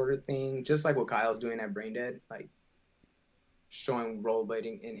sort of thing, just like what Kyle's doing at Braindead, like showing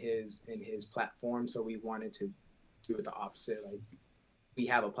rollerblading in his platform. So we wanted to do it the opposite, like we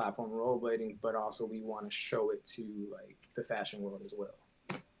have a platform rollerblading, but also we want to show it to like the fashion world as well.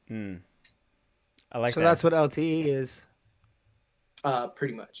 I like that. So that's what LTE is.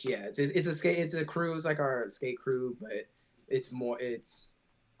 Pretty much, yeah. It's a crew. It's like our skate crew, but it's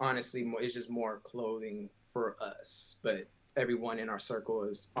honestly more. It's just more clothing for us. But everyone in our circle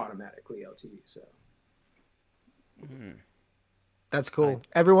is automatically LTE. So. That's cool.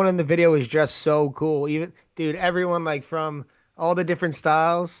 Everyone in the video is just so cool. Even dude, everyone like from all the different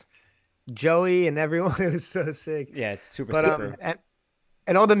styles, Joey and everyone. It was so sick. Yeah, it's super.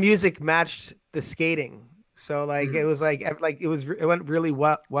 And all the music matched the skating. So like it was like it went really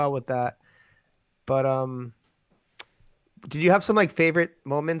well with that. But did you have some like favorite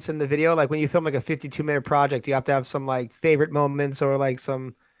moments in the video? Like when you film like a 52-minute project, you have to have some like favorite moments or like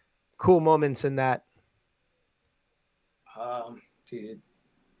some cool moments in that. Dude,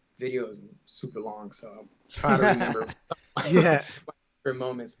 video is super long, so I'm trying to remember my favorite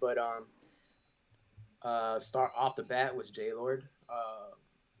moments. But start off the bat was J Lord,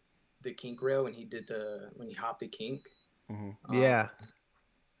 the kink rail when he hopped the kink.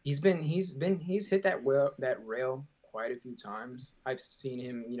 He's hit that rail quite a few times. I've seen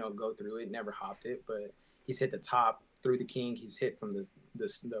him go through it, never hopped it, but he's hit the top through the kink. He's hit from the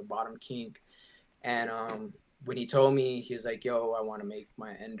bottom kink, and when he told me, he was like, yo, I want to make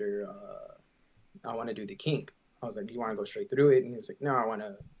my ender, I want to do the kink. I was like, you want to go straight through it? And he was like, no, I want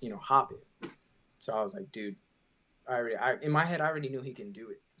to hop it. So I was like, dude, in my head I already knew he can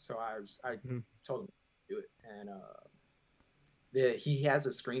do it. So I told him to do it. And he has a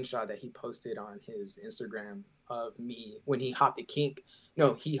screenshot that he posted on his Instagram of me when he hopped the kink.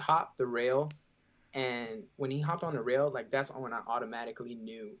 No, he hopped the rail, and when he hopped on the rail, like that's when I automatically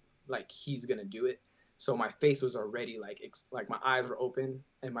knew like he's gonna do it. So my face was already like my eyes were open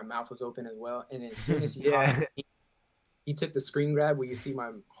and my mouth was open as well. And as soon as he hopped, he took the screen grab where you see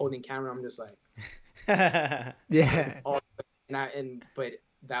my holding camera. I'm just like, yeah. But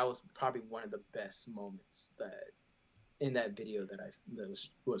that was probably one of the best moments that in that video that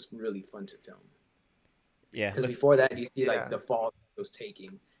was really fun to film. Yeah. Because before that, you see like Yeah. the fall he was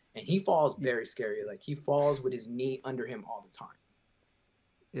taking, and he falls very scary. Like he falls with his knee under him all the time.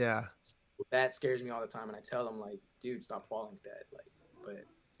 Yeah. So that scares me all the time, and I tell him like, dude, stop falling like that. Like, but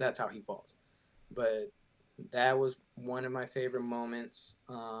that's how he falls. But that was one of my favorite moments.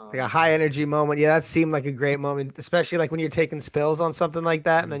 Like a high energy moment. Yeah, that seemed like a great moment, especially like when you're taking spills on something like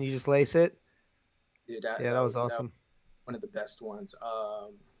that and then you just lace it. Dude, Yeah, that was that awesome. one of the best ones.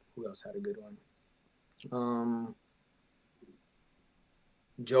 Who else had a good one?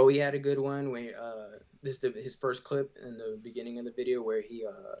 Joey had a good one when his first clip in the beginning of the video where he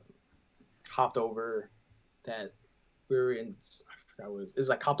hopped over that we were in. I forgot what it was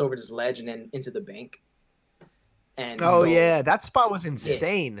like, hopped over this ledge and then into the bank. And Oh so, yeah, that spot was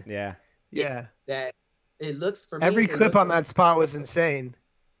insane. Yeah. Yeah. that it looks for me. Every clip on that spot was insane.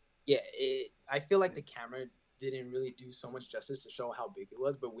 Yeah, I feel like the camera didn't really do so much justice to show how big it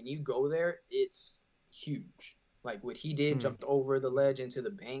was, but when you go there, it's huge. Like what he did, jumped over the ledge into the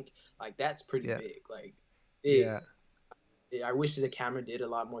bank, like that's pretty big. Like, I wish the camera did a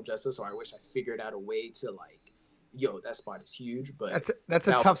lot more justice, or I wish I figured out a way to like, yo, that spot is huge. But that's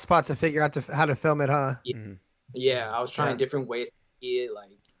a tough spot to figure out how to film it, huh? Yeah, I was trying different ways to see it.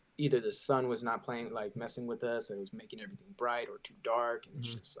 Like either the sun was not playing, like messing with us, it was making everything bright, or too dark, and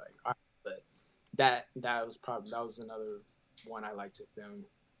it's just like. But that was another one I like to film.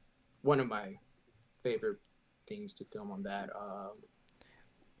 One of my favorite things to film on that.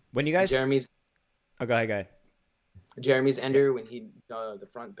 When you guys Jeremy's go ahead. Jeremy's ender when he the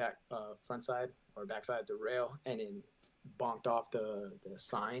front side or back side of the rail and then bonked off the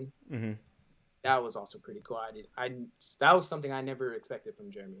sign. Mm-hmm. That was also pretty cool. That was something I never expected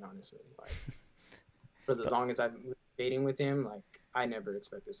from Jeremy, honestly. Like for as long as I've been dating with him, like I never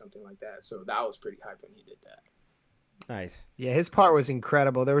expected something like that. So that was pretty hype when he did that. Nice. Yeah, his part was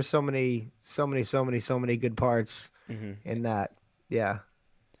incredible. There were so many good parts in that. Yeah.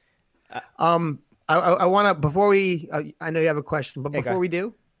 I want to before we. I know you have a question, but before we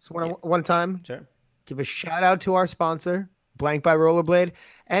do, so one time, give a shout out to our sponsor, Blank by Rollerblade,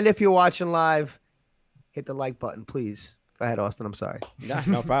 and if you're watching live, hit the like button, please. Go ahead, Austin. I'm sorry.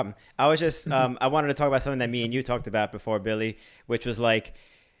 No problem. I was just I wanted to talk about something that me and you talked about before, Billy, which was like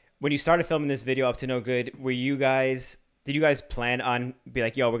when you started filming this video Up to No Good. Did you guys plan on be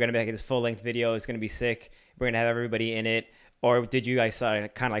like, yo, we're gonna make this full length video. It's gonna be sick. We're gonna have everybody in it. Or did you guys kind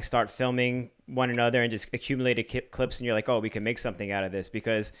of like start filming one another and just accumulated clips and you're like, oh, we can make something out of this?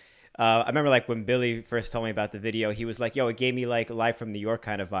 Because I remember like when Billy first told me about the video, he was like, yo, it gave me like Live from New York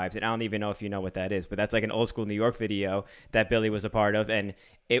kind of vibes. And I don't even know if you know what that is, but that's like an old school New York video that Billy was a part of. And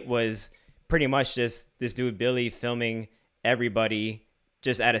it was pretty much just this dude, Billy, filming everybody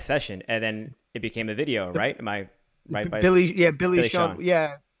just at a session. And then it became a video, right? Am I right? Billy Sean.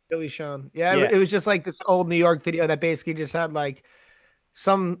 Yeah. Billy Sean. Yeah, it was just like this old New York video that basically just had like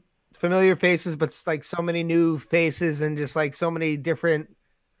some familiar faces, but like so many new faces and just like so many different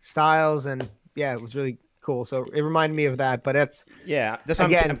styles. And yeah, it was really cool. So it reminded me of that. But that's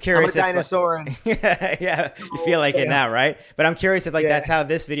I'm curious. I'm a dinosaur. Yeah, you feel like it now, right? But I'm curious if like that's how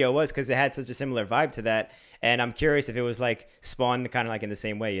this video was because it had such a similar vibe to that. And I'm curious if it was like spawned kind of like in the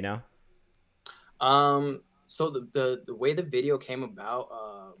same way, you know? So the way the video came about,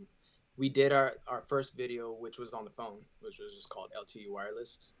 we did our first video, which was on the phone, which was just called LTE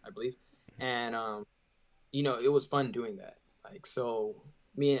Wireless, I believe. And, it was fun doing that. Like, so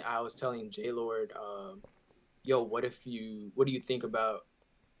I was telling J-Lord, yo, what do you think about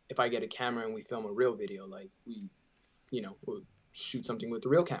if I get a camera and we film a real video? Like we'll shoot something with the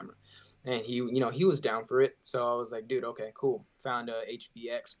real camera. And he was down for it. So I was like, dude, okay, cool. Found a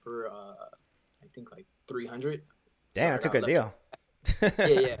HVX for, I think like 300. Damn, that's a good deal.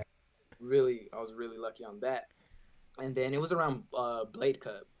 Yeah. I was really lucky on that. And then it was around Blade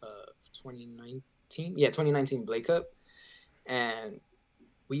Cup, 2019. Yeah, 2019 Blade Cup. And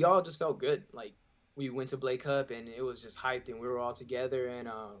we all just felt good. Like we went to Blade Cup and it was just hyped and we were all together and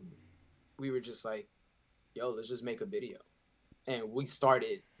we were just like, yo, let's just make a video. And we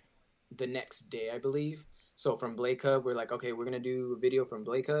started the next day, I believe. So from Blade Cup, we're like, okay, we're gonna do a video from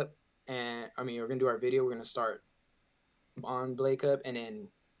Blade Cup. And we're gonna do our video. We're gonna start on Blade Cup and then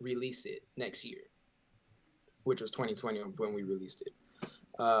release it next year, which was 2020 when we released it.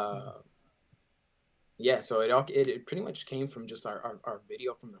 So it pretty much came from just our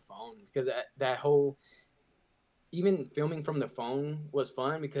video from the phone because that whole even filming from the phone was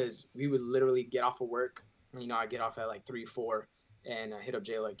fun because we would literally get off of work. I get off at like 3, 4, And I hit up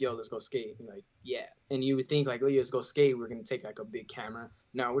Jay like, yo, let's go skate. And like, yeah. And you would think like, let's go skate. We're gonna take like a big camera.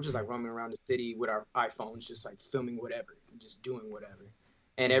 No, we're just like roaming around the city with our iPhones, just like filming whatever, just doing whatever.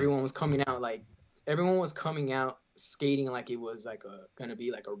 And everyone was coming out skating like it was like gonna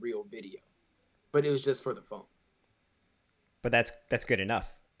be like a real video, but it was just for the phone. But that's good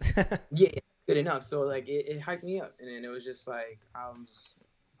enough. Yeah, good enough. So like it hyped me up, and then it was just like, all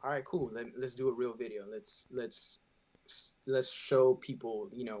right, cool. Let's do a real video. Let's show people,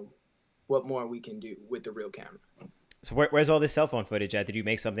 what more we can do with the real camera. So where's all this cell phone footage at? Did you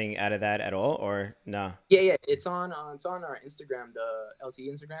make something out of that at all, or no? Yeah. It's on our Instagram, the LT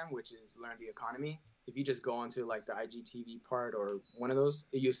Instagram, which is Learn the Economy. If you just go onto like the IGTV part or one of those,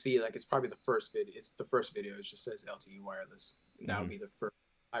 you'll see like it's probably the first video. It's the first video. It just says LTE wireless. And that would be the first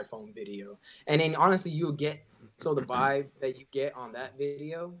iPhone video. And then honestly, you'll get the vibe that you get on that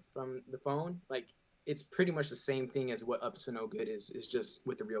video from the phone, like it's pretty much the same thing as what Up to No Good is just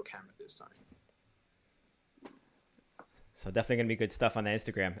with the real camera this time. So definitely gonna be good stuff on the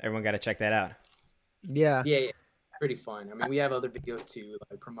Instagram. Everyone got to check that out. Yeah. Yeah. Pretty fun. I mean, we have other videos too,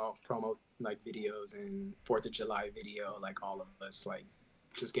 like promote like videos and 4th of July video, like all of us like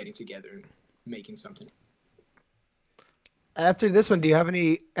just getting together and making something. After this one, do you have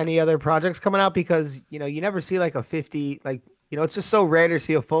any other projects coming out? Because you never see like a 50, like it's just so rare to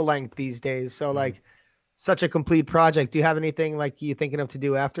see a full length these days. So like such a complete project. Do you have anything like you thinking of to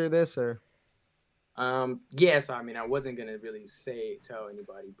do after this, or? Yeah. So I mean, I wasn't gonna really tell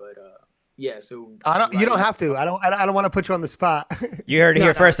anybody, but yeah. So you don't have to. I don't want to put you on the spot. You heard it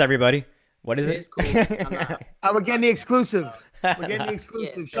here first, everybody. What is it? It's cool. I'm getting the exclusive. We're getting the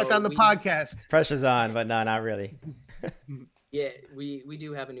exclusive. Yeah, Shut down the podcast. Pressure's on, but no, not really. Yeah, we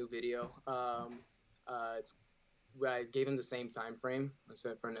do have a new video. I gave him the same time frame. I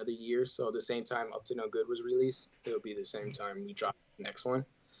said for another year. So the same time Up to No Good was released, it'll be the same time we drop the next one.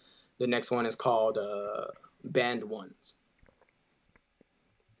 The next one is called Band Ones.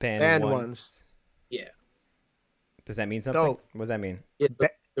 Band Ones. Yeah. Does that mean something? Dope. What does that mean? Yeah,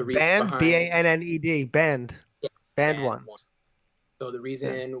 the reason Band, behind- Banned. Band. Yeah, Band Ones. One. So the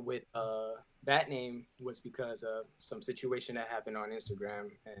reason with that name was because of some situation that happened on Instagram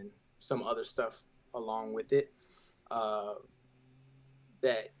and some other stuff along with it.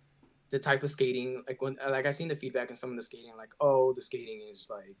 That the type of skating, like I seen the feedback in some of the skating, like, oh, the skating is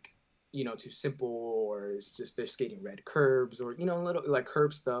like, too simple, or it's just they're skating red curbs, or little like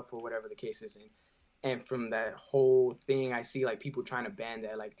curb stuff, or whatever the case is. And from that whole thing, I see like people trying to ban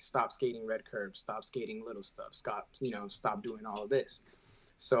that, like stop skating red curbs, stop skating little stuff, stop doing all of this.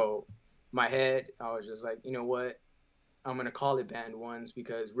 So my head, I was just like, you know what, I'm gonna call it Band Ones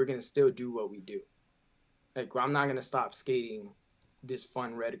because we're gonna still do what we do. Like I'm not gonna stop skating this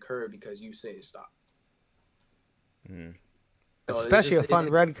fun red curb because you say to stop. Mm. So especially a fun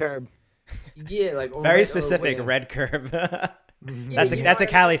red curb. Yeah, like very specific red curb. That's a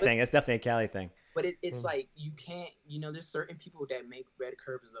Cali thing. That's definitely a Cali thing. But it's like you can't, there's certain people that make red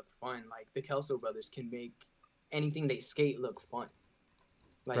curbs look fun. Like the Kelso brothers can make anything they skate look fun.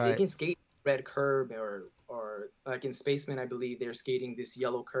 Like they can skate red curb, or like in Spaceman, I believe they're skating this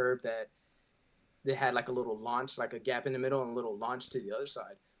yellow curb that they had like a little launch, like a gap in the middle and a little launch to the other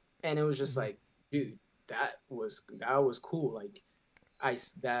side. And it was just like, dude, that was cool. Like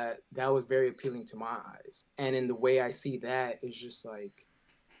that was very appealing to my eyes. And in the way I see that is just like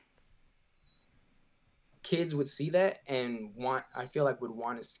kids would see that and would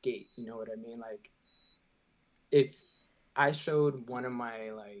want to skate. You know what I mean? Like if I showed one of my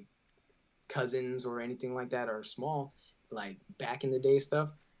like cousins or anything like that, or small, like back in the day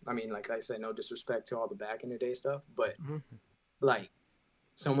stuff. I mean, like I said, no disrespect to all the back in the day stuff, but like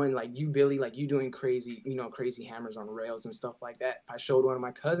someone like you, Billy, like you doing crazy, crazy hammers on rails and stuff like that. If I showed one of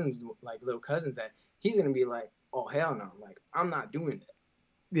my cousins, like little cousins, that, he's gonna be like, oh hell no, like I'm not doing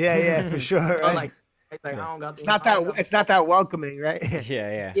that. Yeah, for sure. Right? Like I don't got. It's not that welcoming, right?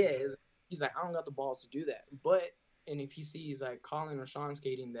 Yeah. Yeah, he's like, I don't got the balls to do that. And if he sees like Colin or Sean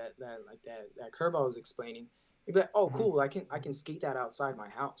skating that curb I was explaining, he'd be like, oh cool, I can skate that outside my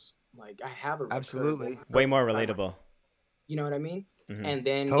house. Like I have a absolutely curb. Way more relatable. You know what I mean? Mm-hmm. And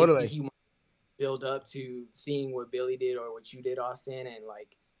then totally he build up to seeing what Billy did or what you did, Austin, and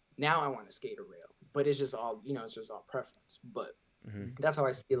like now I want to skate a rail. But it's just all it's just all preference. But that's how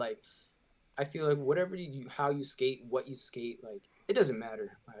I see. Like I feel like whatever how you skate, what you skate, like it doesn't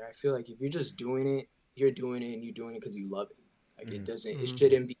matter. Like I feel like if you're just doing it, you're doing it, and you're doing it because you love it. Like it doesn't. It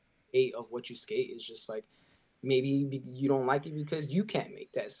shouldn't be hate of what you skate. It's just like maybe you don't like it because you can't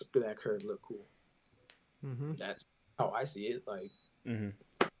make that curve look cool. That's how I see it. Like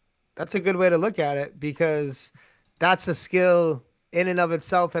that's a good way to look at it, because that's a skill in and of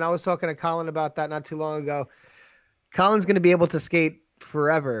itself. And I was talking to Colin about that not too long ago. Colin's going to be able to skate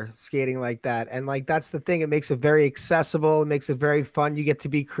forever skating like that. And like, that's the thing. It makes it very accessible. It makes it very fun. You get to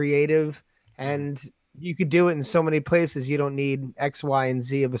be creative and you could do it in so many places. You don't need X, Y, and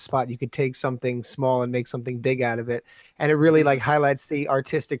Z of a spot. You could take something small and make something big out of it. And it really like highlights the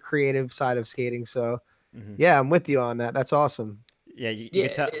artistic, creative side of skating. So yeah, I'm with you on that. That's awesome. Yeah, you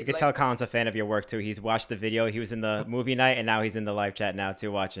could tell Colin's a fan of your work too. He's watched the video. He was in the movie night, and now he's in the live chat now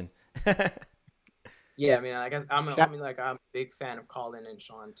too, watching. Yeah, I mean, I guess I'm a big fan of Colin and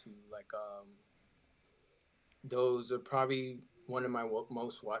Sean too. Like, those are probably one of my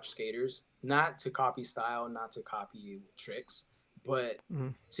most watched skaters. Not to copy style, not to copy tricks, but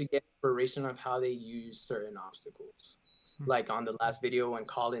to get inspiration of how they use certain obstacles. Like on the last video when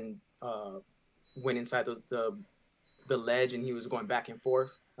Colin went inside the ledge and he was going back and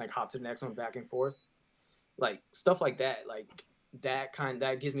forth, like hop to the next one, back and forth, like stuff like that. Like that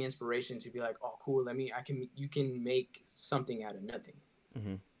gives me inspiration to be like, oh, cool. You can make something out of nothing.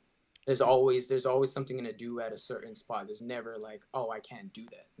 There's always something to do at a certain spot. There's never like, oh, I can't do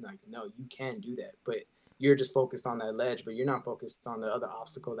that. Like, no, you can do that, but you're just focused on that ledge, but you're not focused on the other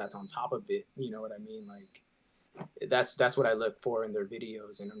obstacle that's on top of it. You know what I mean? Like, that's what I look for in their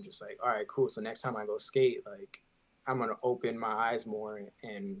videos, and I'm just like, all right, cool. So next time I go skate, like, I'm gonna open my eyes more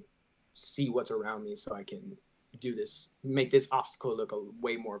and see what's around me, so I can make this obstacle look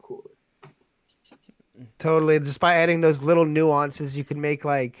way more cooler. Totally. Just by adding those little nuances, you can make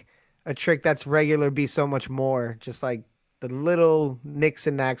like a trick that's regular be so much more. Just like the little nicks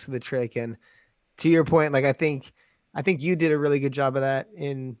and knacks of the trick. And to your point, like I think you did a really good job of that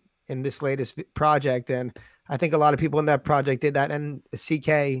in this latest project, and I think a lot of people in that project did that, and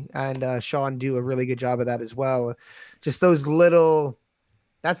CK and Sean do a really good job of that as well. Just those little,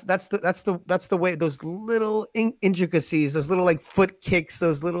 that's the way, those little intricacies, those little like foot kicks,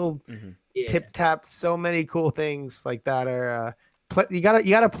 those little tip taps, so many cool things like that are you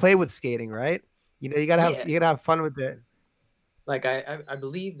gotta play with skating, right? You know, you gotta have fun with it. Like I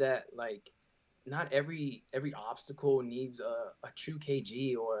believe that like not every obstacle needs a true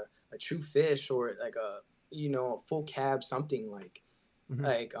KG or a true fish or like a full cab, something like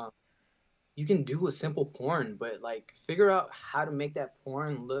you can do a simple porn, but like figure out how to make that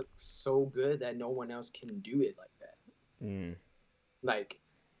porn look so good that no one else can do it like that.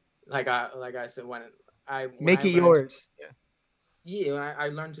 Like I said, when I yours. I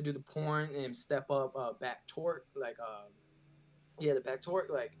learned to do the porn and step up back torque, like the back torque.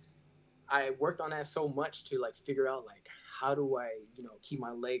 Like I worked on that so much to like figure out like how do I keep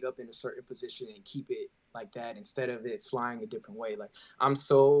my leg up in a certain position and keep it like that instead of it flying a different way. Like I'm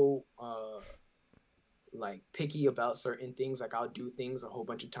so like picky about certain things. Like I'll do things a whole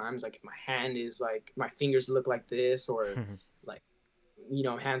bunch of times. Like if my hand is like, my fingers look like this, or like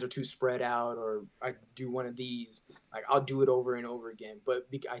hands are too spread out, or I do one of these, like I'll do it over and over again. But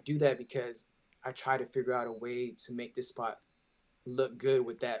I do that because I try to figure out a way to make this spot look good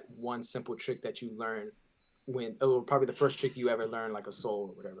with that one simple trick that you learn probably the first trick you ever learned, like a soul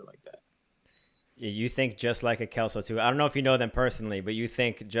or whatever like that. Yeah, you think just like a Kelso too. I don't know if you know them personally, but you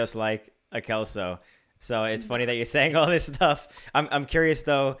think just like a Kelso. So it's funny that you're saying all this stuff. I'm curious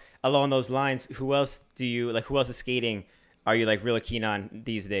though, along those lines, who else is skating are you like really keen on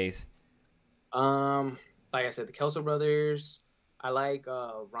these days? Like I said, the Kelso brothers. I like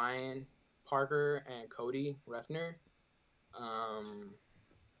Ryan Parker and Cody Refner.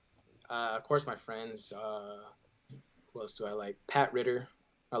 Of course, my friends. Who else do I like? Pat Ritter.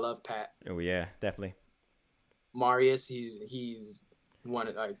 I love Pat. Oh yeah, definitely. Marius, he's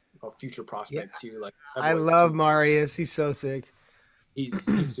one like a future prospect too. Like I love Marius. He's so sick. He's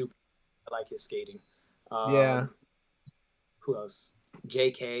super. I like his skating. Yeah. Who else?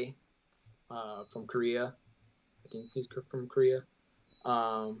 JK from Korea. I think he's from Korea.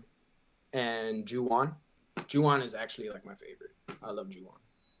 And Juwon. Juwon is actually like my favorite. I love Juwon.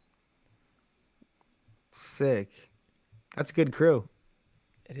 Sick. That's a good crew.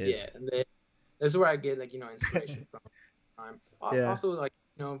 It is. Yeah, this is where I get like inspiration from. Also like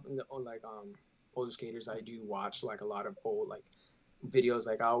like older skaters, I do watch like a lot of old like videos.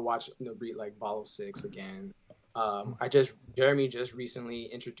 Like I'll watch like Bottle 6 again. Jeremy just recently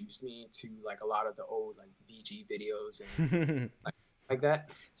introduced me to like a lot of the old like VG videos and like that.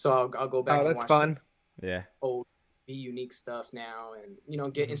 So I'll go back. Oh, that's fun. Yeah. Old Be Unique stuff now,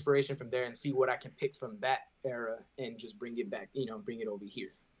 and get inspiration from there and see what I can pick from that era and just bring it back. Bring it over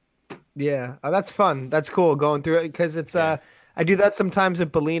here. Yeah. Oh, that's fun. That's cool going through it because it's I do that sometimes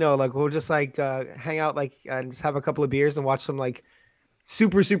at Bellino. Like we'll just like hang out like and just have a couple of beers and watch some like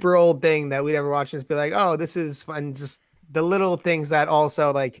super old thing that we'd ever watch and just be like, oh, this is fun. Just the little things that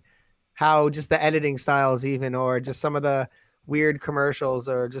also like how just the editing styles even, or just some of the weird commercials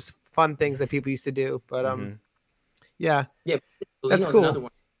or just fun things that people used to do. But yeah, Yeah, that's Lino's cool. another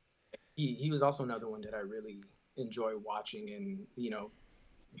one. He was also another one that I really enjoy watching and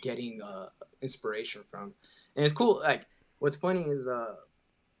getting inspiration from. And it's cool. Like what's funny is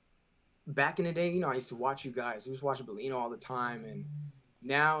back in the day, I used to watch you guys. I used to watch Bellino all the time, and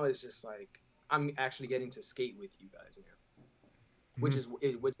now it's just like I'm actually getting to skate with you guys now, which is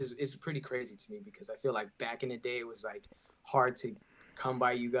it's pretty crazy to me because I feel like back in the day it was like hard to come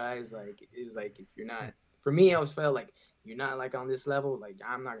by you guys. Like it was like if you're not, for me, I always felt like you're not like on this level, like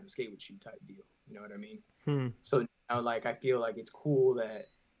I'm not gonna skate with you type deal. You know what I mean? So now, like I feel like it's cool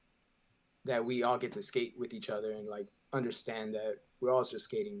that we all get to skate with each other and like understand that we're all just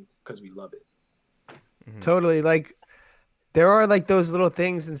skating because we love it. Totally. Like there are like those little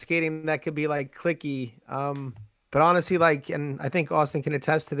things in skating that could be like clicky. But honestly, like, and I think Austin can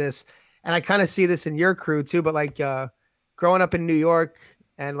attest to this, and I kind of see this in your crew too, but like growing up in New York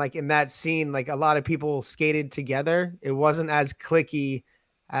and like in that scene, like a lot of people skated together. It wasn't as clicky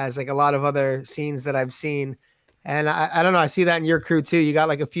as like a lot of other scenes that I've seen. And I don't know, I see that in your crew too. You got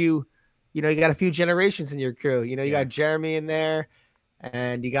like a few, you got a few generations in your crew. You got Jeremy in there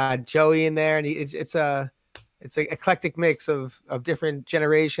and you got Joey in there, and it's an eclectic mix of different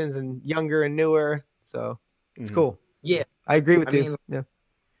generations and younger and newer. So it's cool. Yeah, I agree with you. Mean, yeah,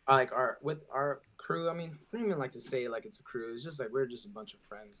 like our crew. I mean, I don't even like to say like it's a crew. It's just like we're just a bunch of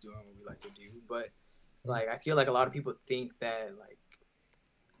friends doing what we like to do. But like I feel like a lot of people think that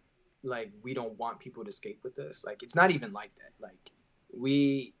like we don't want people to skate with us. Like it's not even like that. Like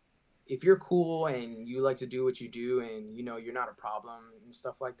if you're cool and you like to do what you do and you're not a problem and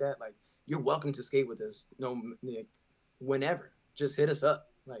stuff like that, like you're welcome to skate with us. No, whenever, just hit us up.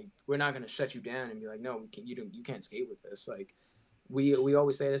 Like we're not gonna shut you down and be like, no, you can't skate with us. Like we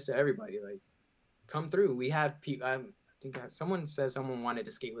always say this to everybody. Like come through. We have people. I think someone said someone wanted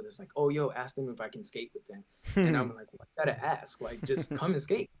to skate with us. Like, oh, yo, ask them if I can skate with them. And I'm like, well, I gotta ask. Like, just come and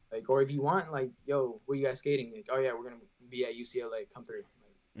skate. Like, or if you want, like, yo, where you guys skating? Like, oh yeah, we're gonna be at UCLA. Come through.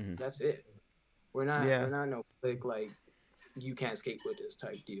 Like, that's it. We're not no like you can't skate with us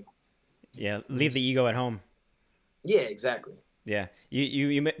type deal. Yeah, leave the ego at home. Yeah, exactly. Yeah,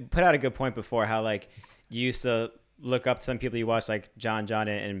 you put out a good point before how like you used to look up some people you watch like John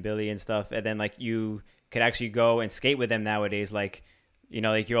and Billy and stuff, and then like you could actually go and skate with them nowadays, like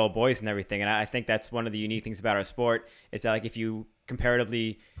like you're all boys and everything. And I think that's one of the unique things about our sport is that like if you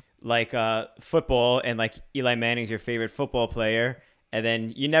comparatively like football and like Eli Manning's your favorite football player, and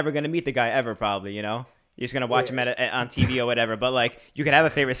then you're never gonna meet the guy ever probably, You're just going to watch him on TV or whatever. But, like, you could have a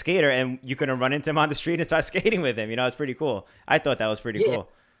favorite skater and you could run into him on the street and start skating with him. It's pretty cool. I thought that was pretty cool.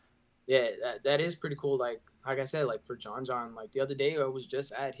 Yeah, that is pretty cool. Like I said, like, for John, like, the other day I was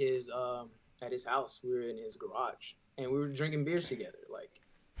just at his house. We were in his garage. And we were drinking beers together. Like,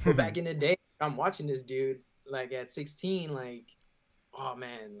 but back in the day, I'm watching this dude, like, at 16, like, oh,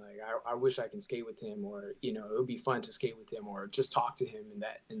 man, like, I wish I can skate with him. Or, it would be fun to skate with him or just talk to him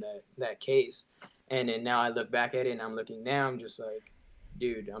in that case. And then now I look back at it and I'm looking now, I'm just like,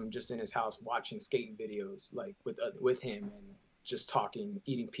 dude, I'm just in his house watching skating videos, like with him and just talking,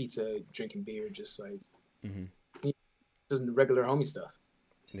 eating pizza, drinking beer, just like just regular homie stuff.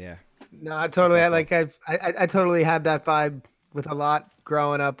 Yeah. No, I totally I totally had that vibe with a lot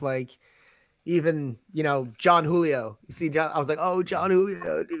growing up. Like even, John Julio, you see John, I was like, oh, John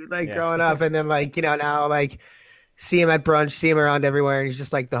Julio, dude, like growing up. And then like, now like, see him at brunch, see him around everywhere, and he's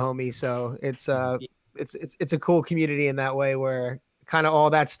just like the homie. So it's a cool community in that way where kind of all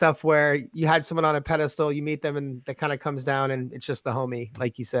that stuff where you had someone on a pedestal, you meet them, and that kind of comes down, and it's just the homie,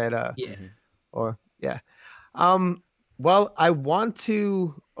 like you said. Well, I want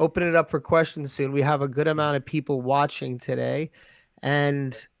to open it up for questions soon. We have a good amount of people watching today,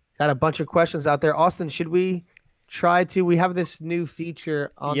 and got a bunch of questions out there. Austin, should we try to? We have this new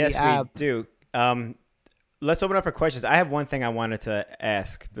feature on the app. Yes, we do. Let's open up for questions. I have one thing I wanted to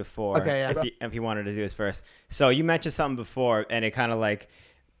ask before. Okay, yeah. If you wanted to do this first. So you mentioned something before, and it kind of like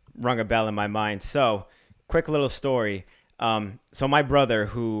rung a bell in my mind. So quick little story. So my brother,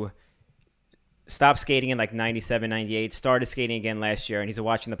 who stopped skating in like 97, 98, started skating again last year, and he's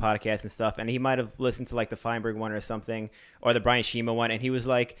watching the podcast and stuff, and he might have listened to like the Feinberg one or something, or the Brian Shima one, and he was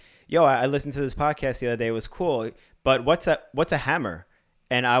like, yo, I listened to this podcast the other day. It was cool, but what's a hammer?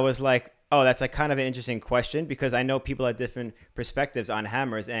 And I was like, oh, that's like kind of an interesting question because I know people have different perspectives on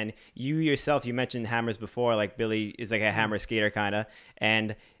hammers. And you yourself, you mentioned hammers before, like Billy is like a hammer skater kind of.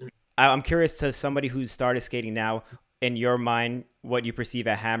 And I'm curious to somebody who started skating now, in your mind what you perceive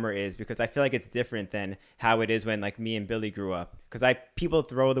a hammer is, because I feel like it's different than how it is when like me and Billy grew up. Because people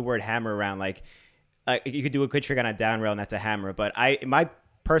throw the word hammer around like you could do a good trick on a down rail and that's a hammer. But in my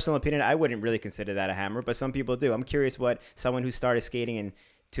personal opinion, I wouldn't really consider that a hammer, but some people do. I'm curious what someone who started skating in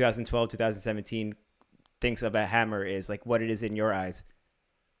 2012, 2017 thinks of a hammer is, like what it is in your eyes.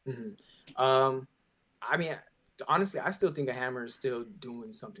 I mean, honestly, I still think a hammer is still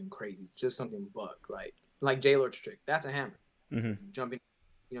doing something crazy, just something buck, like J-Lord's trick. That's a hammer. Jumping,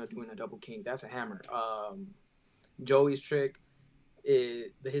 doing a double king. That's a hammer. Joey's trick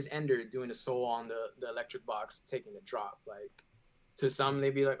is his ender doing a soul on the electric box, taking a drop. Like to some,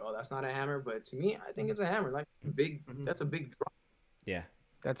 they'd be like, "Oh, that's not a hammer," but to me, I think it's a hammer. Like that's a big drop. Yeah,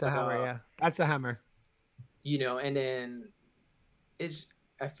 that's a hammer. Yeah, that's a hammer. And then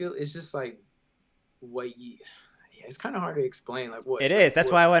I feel it's just like what you. It's kind of hard to explain, like what it is.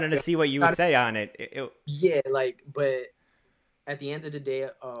 That's why I wanted to see what you would say on it. Yeah, like, but at the end of the day,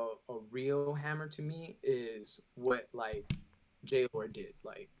 a real hammer to me is what like J-Lord did.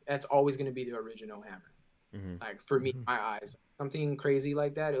 Like that's always going to be the original hammer. Like for me, my eyes, something crazy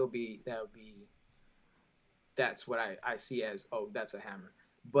like that, that's what I see as, oh, that's a hammer.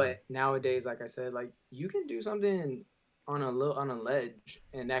 But nowadays, like I said, like you can do something on a ledge,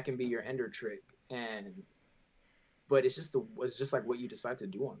 and that can be your ender trick, but it's just like what you decide to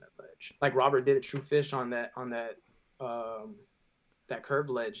do on that ledge. Like Robert did a true fish on that curved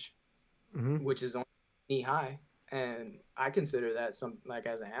ledge, which is only knee high, and I consider that as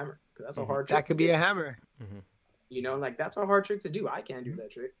a hammer, because that's a hard trick. That could be a hammer. Like that's a hard trick to do. I can't do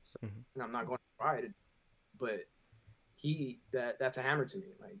that trick, so, and I'm not going to try it. But that's a hammer to me.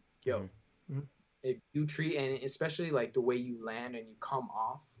 Like, yo, if you treat, and especially like the way you land and you come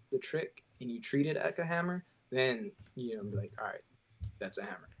off the trick and you treat it like a hammer, then be like, all right, that's a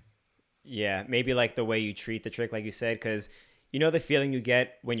hammer. Yeah, maybe like the way you treat the trick, like you said, because the feeling you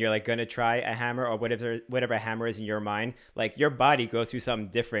get when you're like gonna try a hammer or whatever a hammer is in your mind. Like your body goes through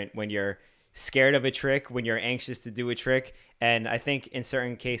something different when you're scared of a trick, when you're anxious to do a trick. And I think in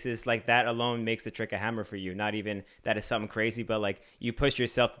certain cases, like that alone makes the trick a hammer for you. Not even that is something crazy, but like you push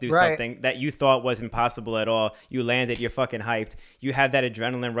yourself to do something that you thought was impossible at all. You landed, you're fucking hyped. You have that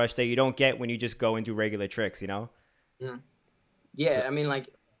adrenaline rush that you don't get when you just go and do regular tricks, Yeah, so, I mean, like,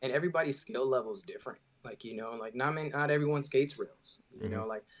 and everybody's skill level is different. Like, like not everyone skates rails.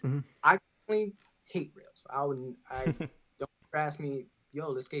 Like I personally hate rails. I don't ask me, yo,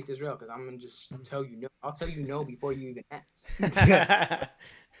 let's skate this rail, because I'm gonna just tell you no. I'll tell you no before you even ask.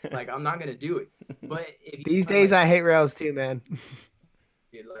 Like I'm not gonna do it. But these days, I hate rails too, man.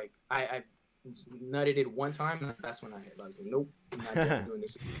 Like I nutted it one time. That's when I hit. I was like, nope, I'm not definitely doing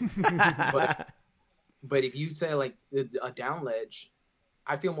this. But if you say like a down ledge,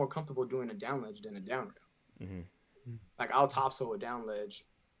 I feel more comfortable doing a down ledge than a down rail. Like I'll topsail a down ledge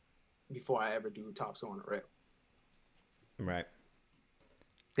before I ever do topsail on a rail. Right.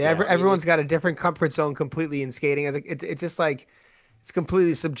 Yeah, everyone's got a different comfort zone completely in skating. It's just like it's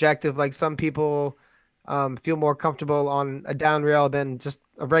completely subjective. Like some people feel more comfortable on a down rail than just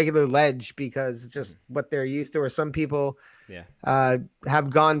a regular ledge because it's just what they're used to. Or some people have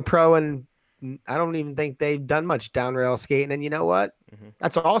gone pro, and I don't even think they've done much down rail skating. And you know what?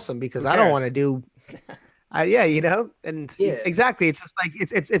 That's awesome, because I don't want to do. Exactly. It's just like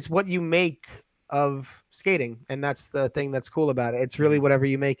it's what you make of skating, and that's the thing that's cool about it. It's really whatever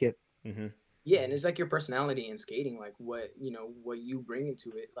you make it. Yeah, and it's like your personality in skating, like what you bring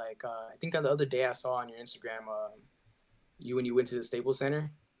into it. Like I think the other day I saw on your Instagram, when you went to the Staples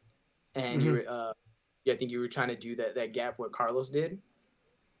Center, and you were I think you were trying to do that gap what Carlos did,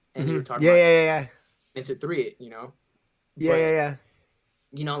 and you were talking about into three,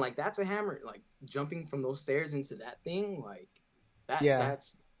 like that's a hammer. Like jumping from those stairs into that thing, like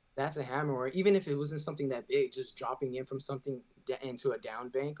that's a hammer. Or even if it wasn't something that big, just dropping in from something into a down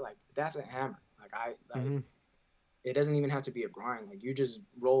bank, like that's a hammer. Like it doesn't even have to be a grind. Like you just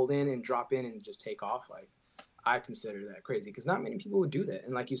roll in and drop in and just take off. Like I consider that crazy, because not many people would do that.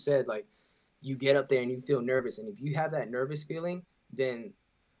 And like you said, like you get up there and you feel nervous, and if you have that nervous feeling, then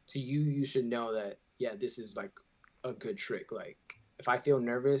to you should know that this is like a good trick. Like if I feel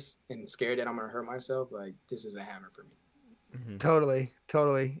nervous and scared that I'm gonna hurt myself, like this is a hammer for me. Totally.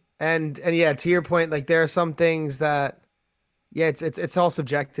 And yeah, to your point, like there are some things that it's all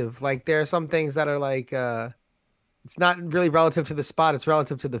subjective. Like there are some things that are like it's not really relative to the spot, it's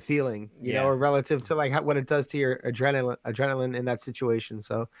relative to the feeling, or relative to like what it does to your adrenaline in that situation.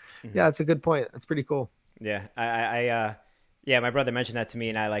 So yeah, that's a good point. That's pretty cool. Yeah, I Yeah, my brother mentioned that to me,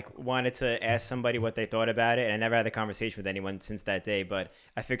 and I like wanted to ask somebody what they thought about it, and I never had a conversation with anyone since that day. But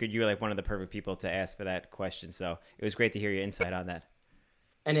I figured you were like one of the perfect people to ask for that question, so it was great to hear your insight on that.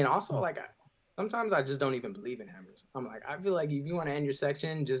 And then also like sometimes I just don't even believe in hammers. I'm like, I feel like if you want to end your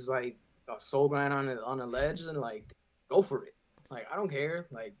section, just like a soul grind on a ledge and like go for it. Like I don't care.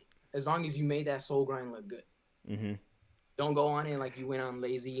 Like as long as you made that soul grind look good. Mm-hmm. Don't go on it like you went on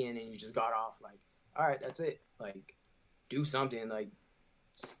lazy and then you just got off. Like, all right, that's it. Like do something. Like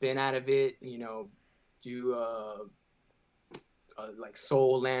spin out of it. You know, do like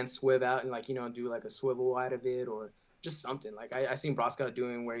soul land swivel out and like do like a swivel out of it or just something. Like I seen Brosca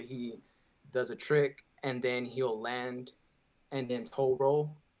doing where he does a trick and then he'll land and then toe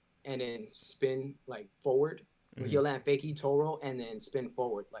roll and then spin like forward. Mm-hmm. He'll land fakie, toe roll, and then spin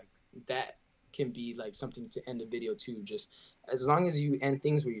forward. Like that can be like something to end the video too. Just as long as you end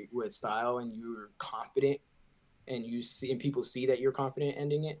things with style and you're confident and you see and people see that you're confident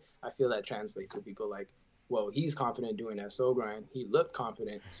ending it, I feel that translates with people like, well, he's confident doing that soul grind. He looked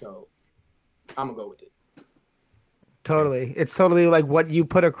confident, so I'm gonna go with it. Totally. It's totally like what you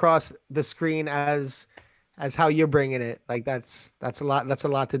put across the screen as how you're bringing it. Like that's a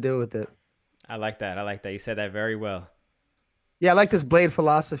lot to do with it. I like that. You said that very well. Yeah, I like this blade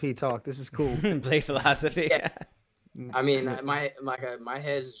philosophy talk. This is cool. Blade philosophy. Yeah. I mean, my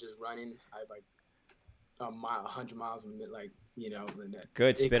head is just running. I like 100 miles a minute, like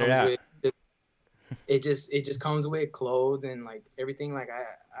Good, spit it out. It just comes with clothes and like everything. Like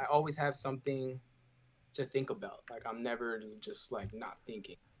I always have something to think about. Like I'm never just like not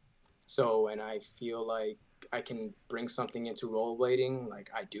thinking. So when I feel like I can bring something into rollerblading, like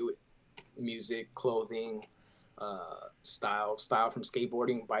I do it. Music, clothing, style from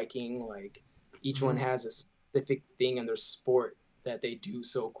skateboarding, biking. Like each one has a specific thing in their sport that they do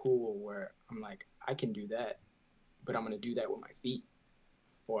so cool. Where I'm like, I can do that, but I'm gonna do that with my feet,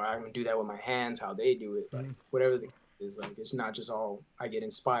 or I'm gonna do that with my hands. How they do it, like whatever the is. Like it's not just all. I get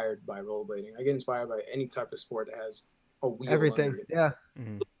inspired by rollerblading. I get inspired by any type of sport that has a wheel. Everything, under it. yeah,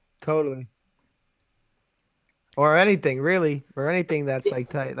 totally. Or anything really, or anything that's like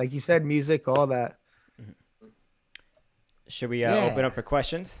tight, like you said, music, all that. Should we open up for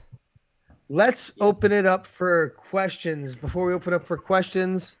questions? Let's open it up for questions. Before we open up for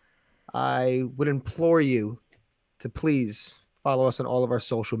questions, I would implore you to please follow us on all of our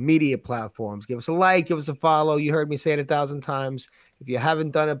social media platforms. Give us a like, give us a follow. You heard me say it 1,000 times. If you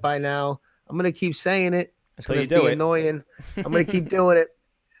haven't done it by now, I'm going to keep saying it. It's going to be annoying. I'm going to keep doing it.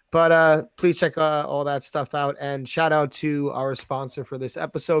 But please check all that stuff out. And shout out to our sponsor for this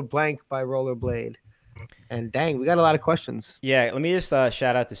episode, Blank by Rollerblade. And dang, we got a lot of questions. Yeah, let me just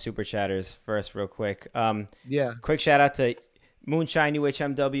shout out the super chatters first real quick. Quick shout out to Moonshine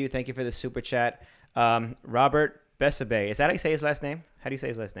UHMW. Thank you for the super chat. Robert Besabe. Is that how you say his last name? How do you say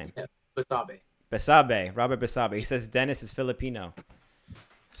his last name? Yeah, Besabe. Besabe. Robert Besabe. He says Dennis is Filipino.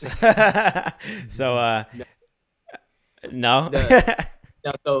 So, no.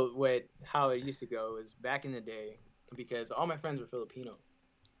 No, so how it used to go is back in the day, because all my friends were Filipino,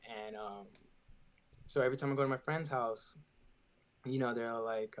 and so every time I go to my friend's house, they're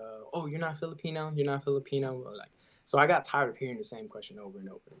like, "Oh, you're not Filipino, you're not Filipino." Or like, so I got tired of hearing the same question over and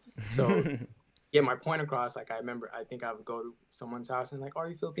over. So get my point across. Like I think I would go to someone's house and like, "Are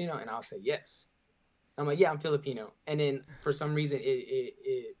you Filipino?" And I'll say yes. I'm like, "Yeah, I'm Filipino." And then for some reason,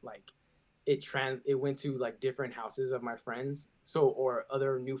 it went to like different houses of my friends, or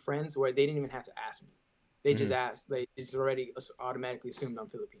other new friends, where they didn't even have to ask me. They just asked. They just already automatically assumed I'm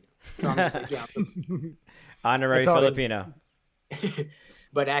Filipino. So I'm just like, yeah, I'm Filipino. Honorary Filipino.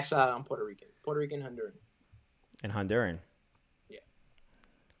 But actually, I'm Puerto Rican, Honduran. And Honduran. Yeah.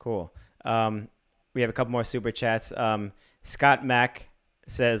 Cool. We have a couple more super chats. Scott Mack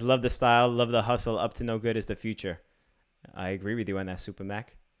says, "Love the style, love the hustle. Up to no good is the future." I agree with you on that, Super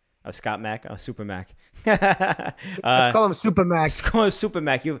Mac. Scott Mac, Super Mac. Let's call him Super Mac. Let's call him Super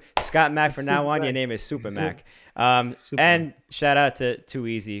Mac. Scott Mac from now on. Your name is Super Mac. And shout out to Too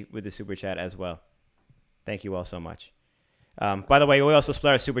Easy with the super chat as well. Thank you all so much. By the way, we also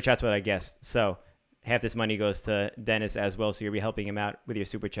split our super chats with our guests, so half this money goes to Dennis as well. So you'll be helping him out with your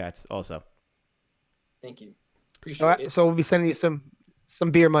super chats also. Thank you. Appreciate it. So we'll be sending you some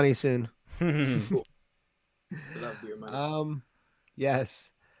beer money soon. Cool. Love beer money.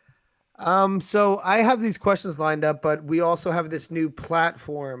 Yes. So I have these questions lined up, but we also have this new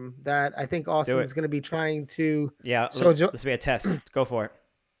platform that I think Austin is going to be trying to. Yeah. So this will be a test. Go for it.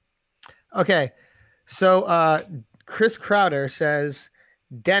 Okay. So Chris Crowder says,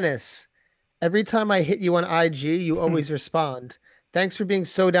 "Dennis, every time I hit you on IG, you always respond. Thanks for being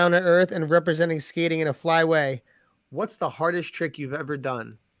so down to earth and representing skating in a fly way. What's the hardest trick you've ever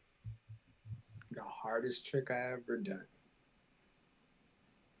done? The hardest trick I ever done.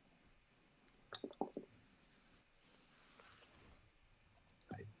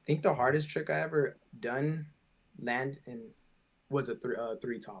 I think the hardest trick I ever done land in was a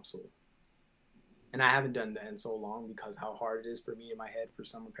three topsoul. And I haven't done that in so long because how hard it is for me in my head for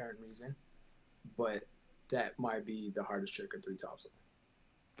some apparent reason. But that might be the hardest trick, a three topsoul.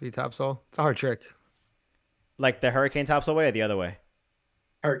 Three topsoul. It's a hard trick. Like the hurricane topsoul way or the other way?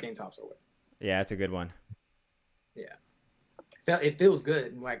 Hurricane topsoul way. Yeah, that's a good one. Yeah. It feels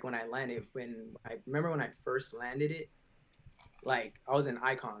good. Like when I landed, when I remember when I first landed it, like I was in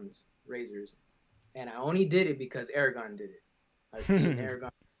Icons Razors, and I only did it because Aragon did it. I've seen Aragon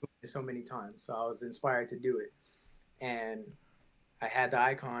do it so many times, so I was inspired to do it. And I had the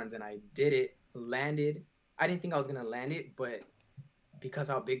Icons, and I did it, landed. I didn't think I was gonna land it, but because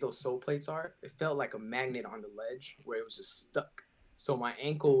how big those sole plates are, it felt like a magnet on the ledge where it was just stuck. So my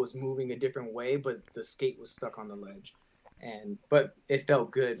ankle was moving a different way, but the skate was stuck on the ledge. But it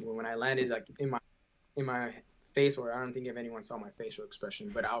felt good when I landed, like in my face, or I don't think if anyone saw my facial expression,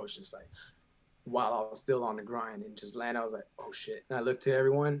 but I was just like, while I was still on the grind and just land, I was like, oh shit. And I looked to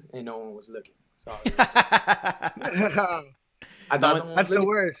everyone and no one was looking. So I thought That's the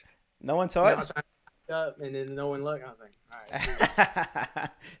worst. No one saw it? I was trying to up and then no one looked. I was like, all right.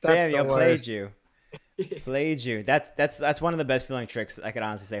 Damn, you played you. Played you. That's one of the best feeling tricks I could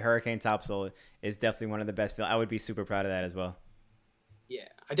honestly say. Hurricane topsoul is definitely one of the best. I would be super proud of that as well. Yeah,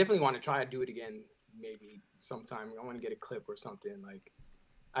 I definitely want to try to do it again. Maybe sometime. I want to get a clip or something. Like,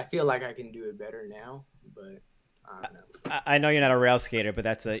 I feel like I can do it better now, but I don't know. I know you're not a rail skater, but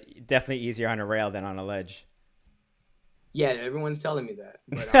that's definitely easier on a rail than on a ledge. Yeah, everyone's telling me that.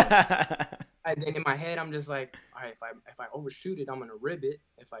 But then in my head, I'm just like, all right, if I overshoot it, I'm gonna rib it.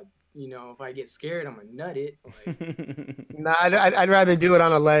 If I get scared, I'm gonna nut it. Like, Nah, I'd rather do it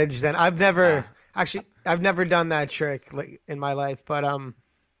on a ledge than I've never done that trick like in my life. But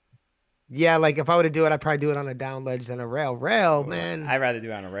yeah, like if I were to do it, I'd probably do it on a down ledge than a rail. Rail, man. I'd rather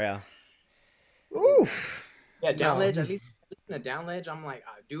do it on a rail. Oof. Yeah, down ledge. At least in a down ledge, I'm like,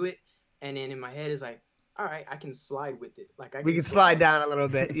 I'll do it, and then in my head is like, all right, I can slide with it. Like we can slide down a little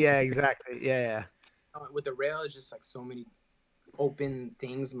bit. Yeah, exactly. Yeah. With the rail, it's just like so many open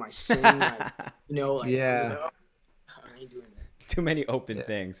things. My shin, like, yeah. Like, oh, I ain't doing that. Too many open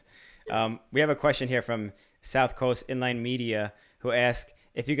things. We have a question here from South Coast Inline Media who asks,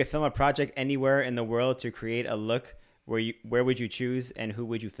 if you could film a project anywhere in the world to create a look, where would you choose and who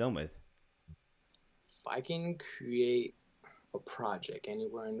would you film with? If I can create a project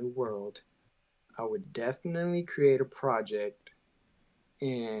anywhere in the world, I would definitely create a project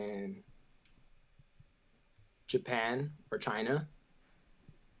in Japan or China.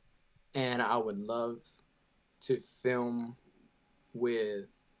 And I would love to film with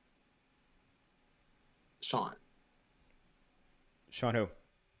Sean. Sean who?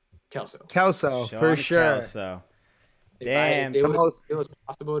 Kelso. Kelso, Sean for sure. Kelso. Damn. If it was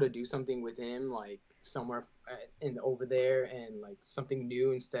possible to do something with him, like somewhere over there, and like something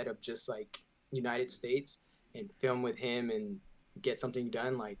new instead of just like United States, and film with him and get something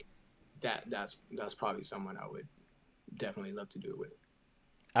done like that's probably someone I would definitely love to do it with.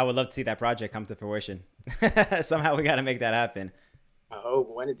 I would love to see that project come to fruition. Somehow we got to make that happen. I hope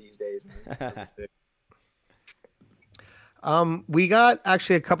one of these days, man. We got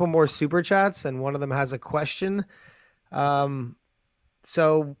actually a couple more super chats, and one of them has a question.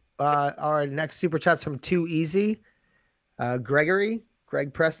 So our next super chat's from Too Easy. Greg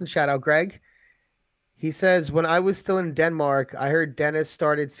Preston, shout out Greg. He says, when I was still in Denmark, I heard Dennis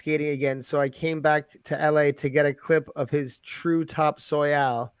started skating again, so I came back to LA to get a clip of his true top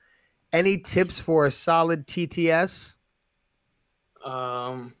Soyal. Any tips for a solid TTS?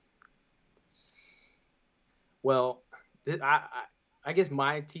 Well, I guess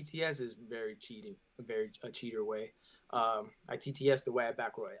my TTS is very cheating, a cheater way. I TTS the way I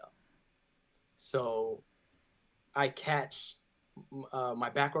back royale. So I catch my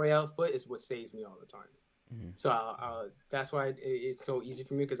back royale foot is what saves me all the time. Mm-hmm. So that's why it's so easy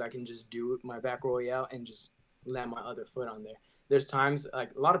for me, because I can just do my back royale and just land my other foot on there. There's times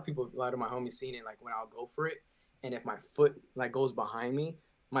like a lot of my homies seen it, like when I'll go for it, and if my foot like goes behind me,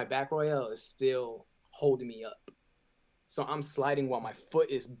 my back royale is still holding me up. So I'm sliding while my foot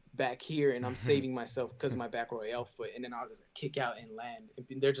is back here, and I'm saving myself because of my back royale foot, and then I'll just kick out and land.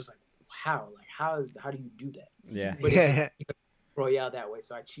 And they're just like, how? Like how do you do that? Yeah. But it's royale that way,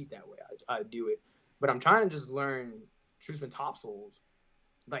 so I cheat that way. I do it. But I'm trying to just learn Truesman topsouls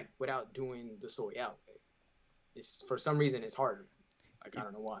like without doing the Soyal way. It's for some reason it's harder. Like, I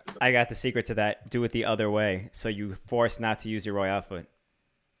don't know why. But... I got the secret to that. Do it the other way. So you force not to use your royale foot.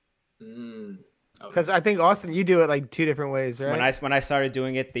 Because I think, Austin, you do it like 2 different ways, right? When I started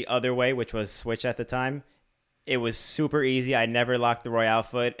doing it the other way, which was switch at the time, it was super easy. I never locked the royale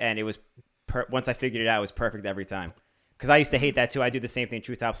foot, and it was once I figured it out, it was perfect every time. Because I used to hate that too. I do the same thing,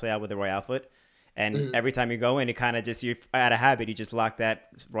 true top royale with the royale foot, and every time you go in, it kind of just, you're out of habit, you just lock that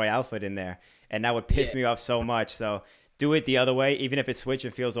royale foot in there, and that would piss me off so much. So do it the other way, even if it's switch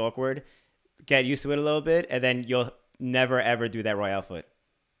and feels awkward. Get used to it a little bit, and then you'll never ever do that royale foot.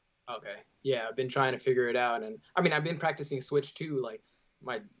 Okay. Yeah, I've been trying to figure it out, and I mean, I've been practicing switch too. Like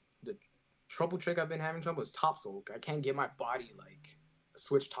the trouble trick I've been having trouble is topsoul. I can't get my body like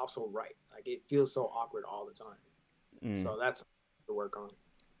switch topsoul right. Like it feels so awkward all the time. So that's to work on.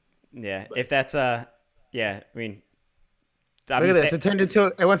 Yeah, but if that's yeah, I mean, look at this.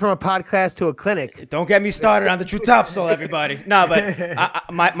 It went from a podcast to a clinic. Don't get me started on the true topsoul, everybody. No,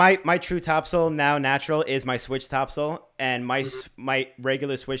 but my true topsoul now natural is my switch topsoul, and my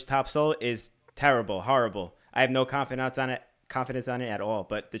regular switch topsoul is terrible, horrible. I have no confidence on it at all.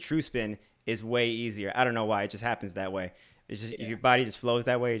 But the true spin is way easier. I don't know why. It just happens that way. It's just your body just flows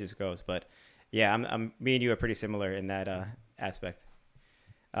that way. It just goes. But yeah, me and you are pretty similar in that aspect.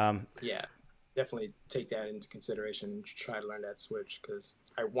 Yeah. Definitely take that into consideration and try to learn that switch, because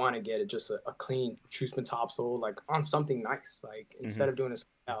I want to get it just a clean true spin topsoul, like on something nice. Like instead of doing this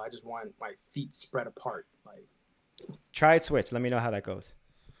now, I just want my feet spread apart. Like try it switch. Let me know how that goes.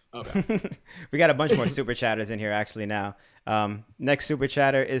 Okay. We got a bunch more super chatters in here actually now. Next super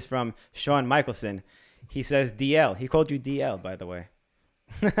chatter is from Sean Michelson. He says DL. He called you DL, by the way.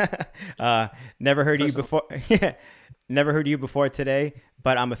 Never heard you before. Never heard you before today,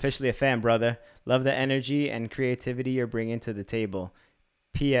 but I'm officially a fan, brother. Love the energy and creativity you're bringing to the table.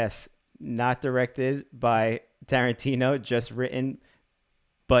 P.S. Not directed by Tarantino, just written,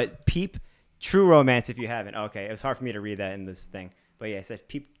 but peep True Romance if you haven't. Okay, it was hard for me to read that in this thing. But yeah, it says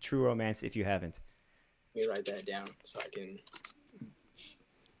peep True Romance if you haven't. Let me write that down so I can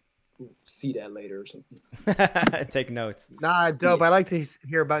see that later or something. Take notes. Nah, dope. I like to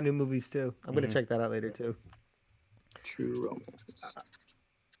hear about new movies too. I'm going to check that out later too. True Romance.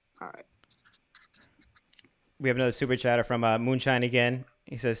 All right. We have another super chatter from Moonshine again.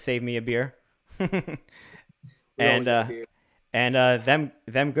 He says, "Save me a beer." and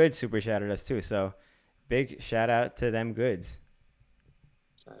them goods super chattered us too. So big shout out to them goods.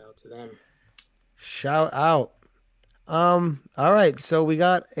 Shout out to them. Shout out. All right. So we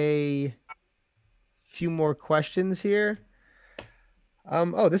got a few more questions here.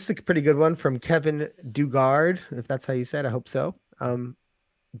 Oh, this is a pretty good one from Kevin Dugard, if that's how you said. I hope so.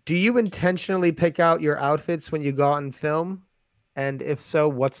 Do you intentionally pick out your outfits when you go out and film? And if so,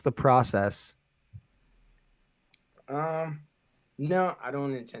 what's the process? No, I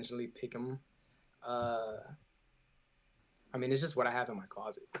don't intentionally pick them. I mean, it's just what I have in my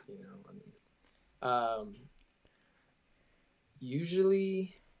closet, you know. I mean,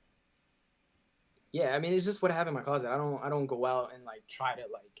 usually, yeah. I mean, it's just what I have in my closet. I don't go out and like try to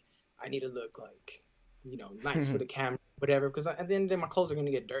like. I need to look like, you know, nice for the camera, whatever. Because at the end of the day, my clothes are gonna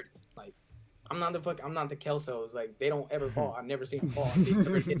get dirty. Like, I'm not the Kelsos. Like, they don't ever fall. I've never seen them fall.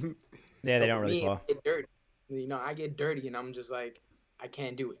 Yeah, they don't really fall. I get dirty. You know, I get dirty, and I'm just like, I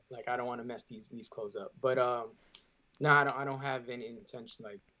can't do it. Like, I don't want to mess these clothes up. But no, I don't have any intention.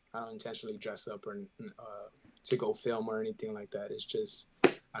 Like, I don't intentionally dress up or to go film or anything like that. It's just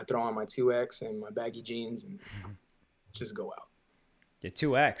I throw on my 2X and my baggy jeans and just go out. Your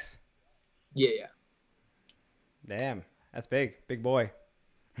 2X. Yeah. Damn, that's big boy.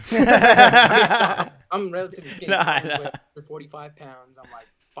 I'm relatively skinny. I'm 45 pounds. I'm like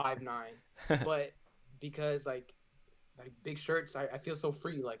 5'9". But because like big shirts, I feel so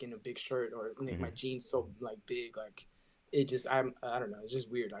free like in a big shirt, or make my jeans so like big, like it just I don't know, it's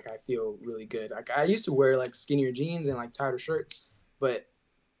just weird. Like I feel really good. Like I used to wear like skinnier jeans and like tighter shirts, but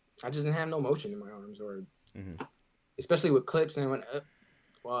I just didn't have no motion in my arms, or especially with clips. And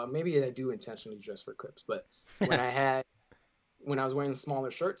well, maybe I do intentionally dress for clips, but when I was wearing smaller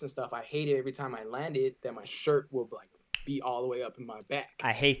shirts and stuff, I hated every time I landed that my shirt would like be all the way up in my back.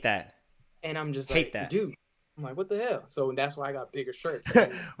 I hate that. And I'm just hate like, that. Dude, I'm like, what the hell? So that's why I got bigger shirts.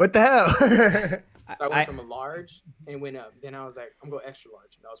 What the hell? I went from a large and went up. Then I was like, I'm going extra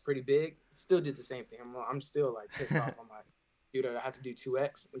large. And I was pretty big. Still did the same thing. I'm still like pissed off. I'm like, dude, I have to do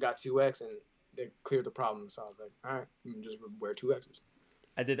 2X. I got 2X and they cleared the problem. So I was like, all right, you can just wear 2Xs.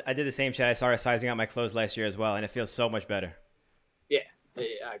 I did the same shit. I started sizing out my clothes last year as well, and it feels so much better. Yeah,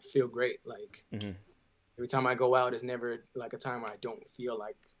 I feel great. Like it Every time I go out, it's never like a time where I don't feel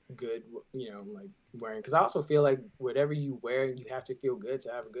like good, like wearing. Because I also feel like whatever you wear, you have to feel good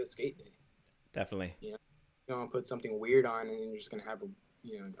to have a good skate day. Definitely. You don't put something weird on and you're just gonna have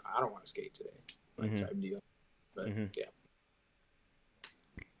I don't want to skate today, like type deal. But yeah.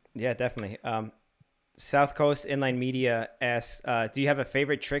 Yeah, definitely. South Coast Inline Media asks, do you have a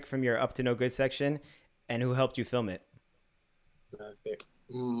favorite trick from your Up to No Good section, and who helped you film it?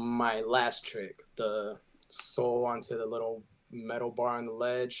 My last trick, the sole onto the little metal bar on the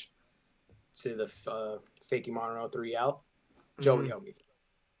ledge to the fakie Monroe 3 out. Joey helped me.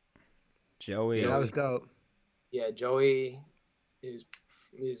 Joey. That was dope. Yeah, Joey is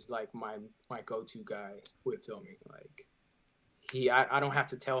like my go-to guy with filming. Like I don't have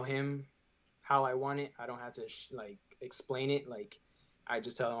to tell him how I want it. I don't have to like explain it. Like I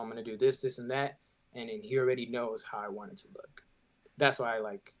just tell him I'm gonna do this, and that, and then he already knows how I want it to look. That's why I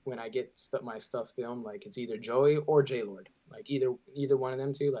like when I get my stuff filmed, like it's either Joey or J Lord, like either one of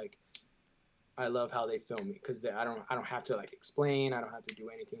them two. Like I love how they film me because I don't have to like explain. I don't have to do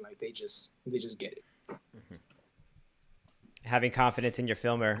anything. Like they just get it. Having confidence in your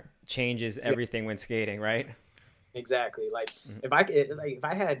filmer changes everything when skating, right? Exactly. Like if I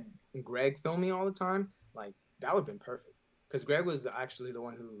had Greg film me all the time, like that would have been perfect. Because Greg was actually the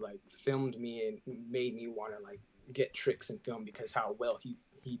one who like filmed me and made me want to like get tricks and film because how well he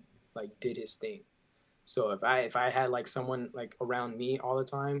like did his thing. So if I had like someone like around me all the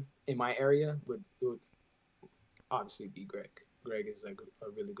time in my area, it would obviously be Greg. Greg is like a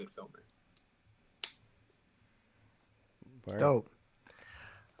really good filmer. Word. Dope.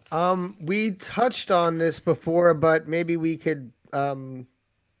 We touched on this before, but maybe we could. I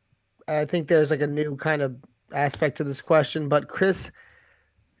think there's like a new kind of aspect to this question. But Chris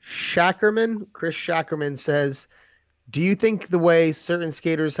Shackerman says, "Do you think the way certain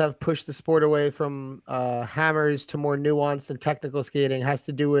skaters have pushed the sport away from hammers to more nuanced and technical skating has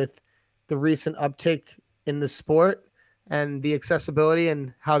to do with the recent uptick in the sport and the accessibility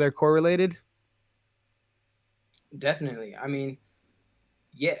and how they're correlated?" Definitely. I mean,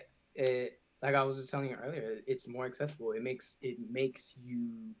 yeah. Like I was just telling you earlier, it's more accessible. It makes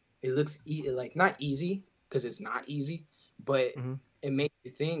you. It looks like not easy because it's not easy, but it makes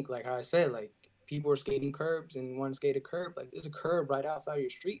you think. Like how I said, like people are skating curbs and one skate a curb. Like there's a curb right outside your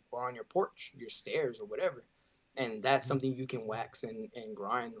street or on your porch, your stairs or whatever, and that's something you can wax and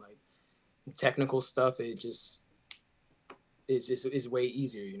grind. Like technical stuff, it's way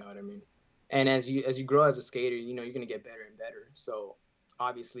easier. You know what I mean? And as you grow as a skater, you're gonna get better and better. So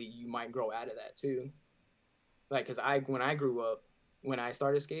obviously you might grow out of that too. Like, cause when I grew up, when I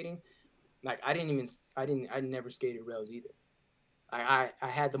started skating, like I never skated rails either. I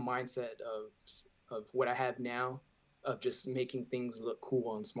had the mindset of what I have now, of just making things look cool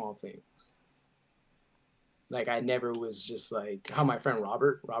on small things. Like I never was just like how my friend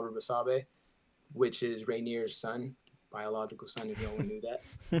Robert Basabe, which is Rainier's son, biological son, if no one knew that.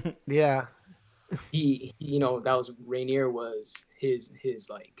 Yeah. He that was Rainier was his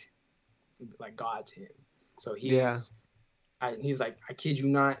like God to him. So he's like, I kid you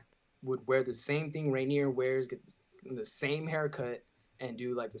not, would wear the same thing Rainier wears, get the same haircut, and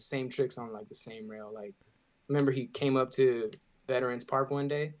do like the same tricks on like the same rail. Like, remember he came up to Veterans Park one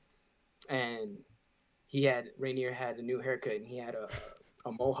day, and Rainier had a new haircut, and he had a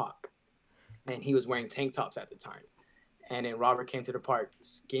mohawk, and he was wearing tank tops at the time. And then Robert came to the park,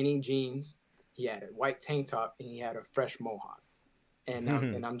 skinny jeans. He had a white tank top and he had a fresh mohawk. And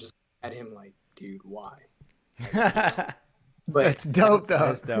I'm just at him like, dude, why? But that's dope though.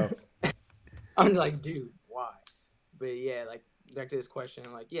 That's dope. I'm like, dude, why? But yeah, like back to this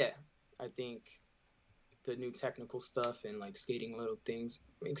question, like, yeah, I think the new technical stuff and like skating little things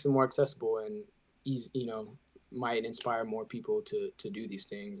makes it more accessible and easy, might inspire more people to do these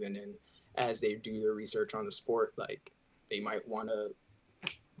things. And then as they do their research on the sport, like they might want to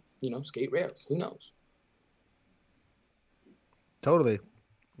skate rails. Who knows? Totally.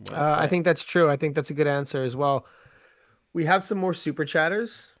 I think that's true. I think that's a good answer as well. We have some more super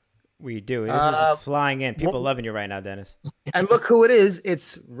chatters. We do. This is flying in. People loving you right now, Dennis. And look who it is.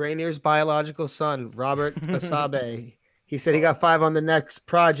 It's Rainier's biological son, Robert Basabe. He said he got 5 on the next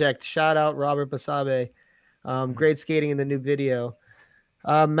project. Shout out Robert Basabe. Great skating in the new video.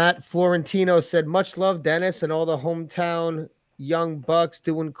 Matt Florentino said, much love, Dennis, and all the hometown young bucks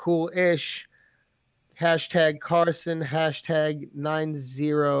doing cool-ish. Hashtag Carson, hashtag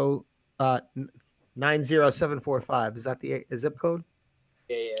 90745. Is that the zip code?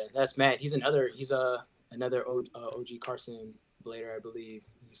 Yeah, that's Matt. He's another OG Carson blader, I believe.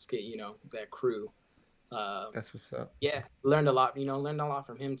 He's that crew. That's what's up. Yeah, learned a lot. Learned a lot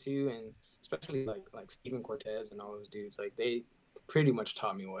from him too, and especially like Steven Cortez and all those dudes. Like they pretty much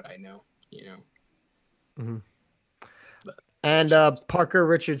taught me what I know, you know. Mm-hmm. But And Parker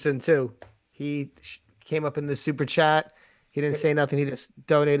Richardson too. He came up in the super chat. He didn't say nothing. He just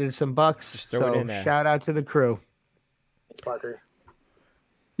donated some bucks. Just throw it in there. Shout out to the crew. it's Parker.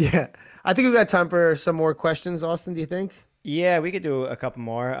 Yeah, I think we got time for some more questions. Austin, do you think? Yeah, we could do a couple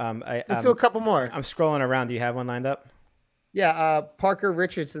more. Let's do a couple more. I'm scrolling around. Do you have one lined up? Yeah, Parker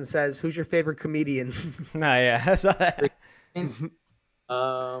Richardson says, "Who's your favorite comedian?" No, yeah, I saw that.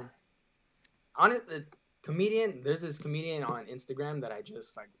 On it, the comedian. There's this comedian on Instagram that I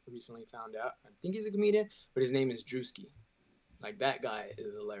just like recently found out. I think he's a comedian, but his name is Drewski. Like that guy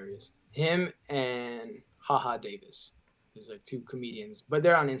is hilarious. Him and Haha Davis. There's like two comedians, but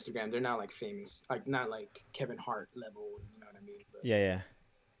they're on Instagram. They're not like famous, like not like Kevin Hart level. You know what I mean? But Yeah.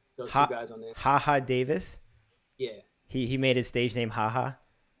 those two guys on there. Haha Davis. Yeah. He made his stage name Haha.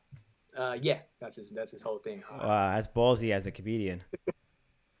 Yeah. That's his whole thing. Wow, that's ballsy as a comedian.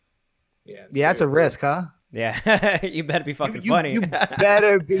 Yeah. Yeah, that's a risk, huh? Yeah, you better be fucking funny. You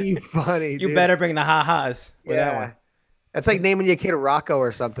better be funny. You dude. better bring the ha-has with that one. That's like naming your kid Rocco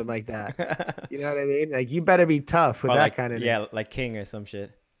or something like that. You know what I mean? Like you better be tough with Or that like, kind of name. yeah, like King or some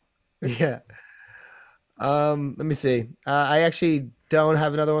shit. Yeah. Let me see. I actually don't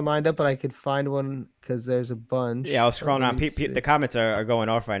have another one lined up, but I could find one because there's a bunch. Yeah, I was scrolling Let on. me see. The comments are going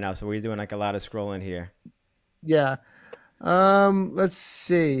off right now, so we're doing like a lot of scrolling here. Yeah. Let's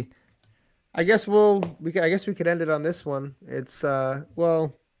see. I guess we could end it on this one. It's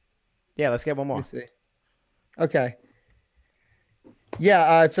well. Yeah, let's get one more. Let me see. Okay.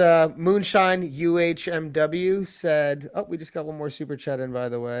 Yeah, it's Moonshine UHMW said. Oh, we just got one more super chat in, by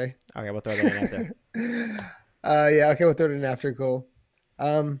the way. Okay, we'll throw that in after. Yeah, okay, we'll throw it in after. Cool.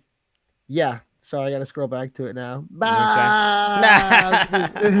 Yeah. So I gotta scroll back to it now.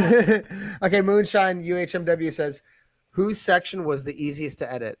 Okay, Moonshine UHMW says, whose section was the easiest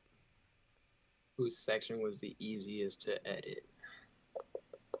to edit? Whose section was the easiest to edit?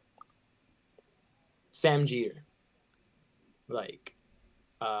 Sam Jeter. Like,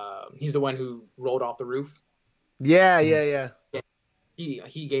 he's the one who rolled off the roof. Yeah.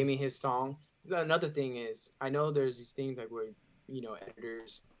 He gave me his song. Another thing is, I know there's these things like where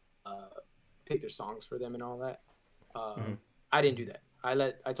editors pick their songs for them and all that. I didn't do that.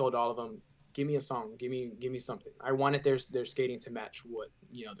 I told all of them, give me a song, give me something. I wanted their skating to match what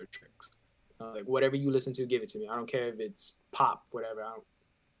their tricks. Like whatever you listen to, give it to me. I don't care if it's pop, whatever.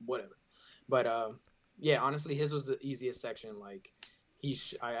 Whatever. But yeah, honestly, his was the easiest section. Like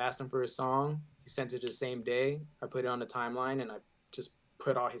I asked him for his song. He sent it the same day. I put it on the timeline and I just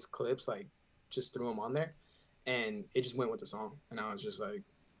put all his clips, like just threw them on there, and it just went with the song. And I was just like,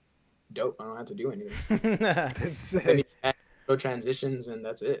 dope. I don't have to do anything. That's sick. No transitions, and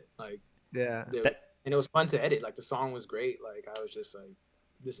that's it. Like yeah. And it was fun to edit. Like the song was great. Like I was just like,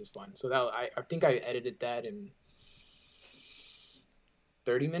 this is fun. So that I think I edited that in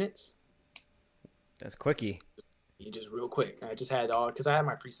 30 minutes. That's quickie. Just real quick. I just had because I had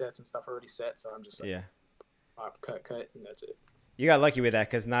my presets and stuff already set. So I'm just like, yeah, pop, cut, and that's it. You got lucky with that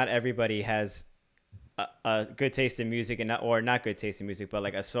because not everybody has a good taste in music or not good taste in music, but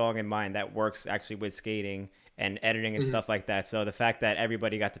like a song in mind that works actually with skating and editing and stuff like that. So the fact that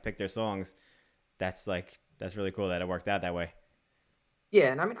everybody got to pick their songs, that's really cool that it worked out that way.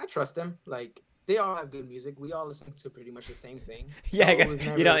 Yeah, and I mean I trust them. Like they all have good music. We all listen to pretty much the same thing. Yeah, I guess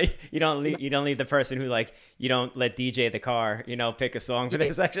you don't leave the person who like you don't let DJ the car pick a song for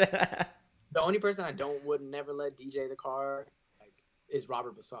this section. The only person I would never let DJ the car is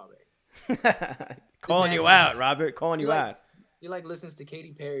Robert Basabe. Calling you out, Robert. Calling you out. He listens to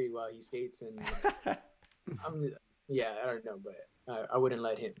Katy Perry while he skates, and I don't know, but I wouldn't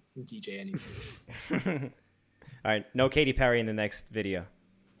let him DJ anything. All right, no Katy Perry in the next video.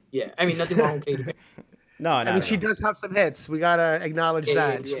 Yeah, I mean nothing wrong with Katy Perry. No, I mean she does have some hits. We gotta acknowledge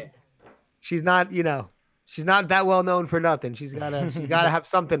that. Yeah. She's not, she's not that well known for nothing. She's gotta have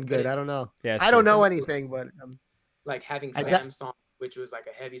something good. I don't know. Yeah, I don't know anything, but like having Sam's song, which was like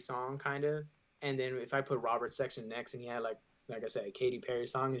a heavy song kind of, and then if I put Robert's section next and he had like I said, a Katy Perry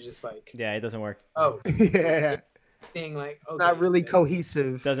song, it's just like it doesn't work. Oh yeah. Thing like it's not really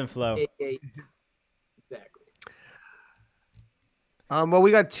cohesive. Doesn't flow. Exactly. Well,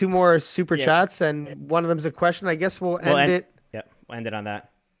 we got two more super chats, and one of them's a question. I guess we'll end it. Yep, we'll end it on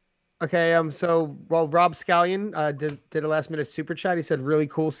that. Okay. So, Rob Scallion did a last minute super chat. He said, "Really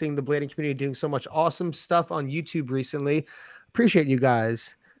cool seeing the blading community doing so much awesome stuff on YouTube recently. Appreciate you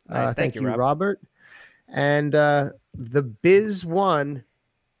guys. Nice. Thank you, Robert." And the Biz One,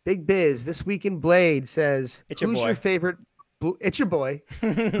 Big Biz, This Week in Blade says, it's your "Who's boy. your favorite?" It's your boy.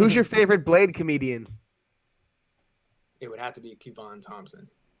 Who's your favorite blade comedian? It would have to be Coupon Thompson.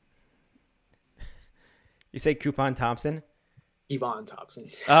 You say Coupon Thompson? Coupon Thompson.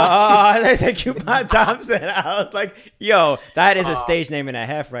 Oh, they say Coupon Thompson. I was like, yo, that is a stage name and a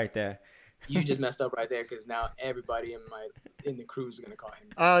half right there. You just messed up right there because now everybody in the crew is gonna call him.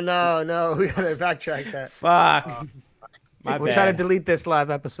 Oh no, we gotta backtrack that. Fuck. My We'll bad. try to delete this live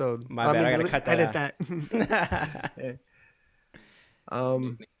episode. My bad. I gotta cut that edit out. that.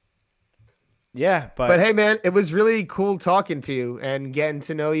 Yeah, but hey, man, it was really cool talking to you and getting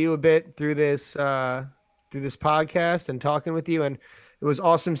to know you a bit through this podcast and talking with you. And it was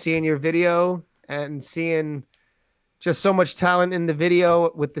awesome seeing your video and seeing just so much talent in the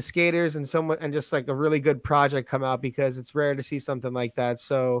video with the skaters and and just like a really good project come out, because it's rare to see something like that.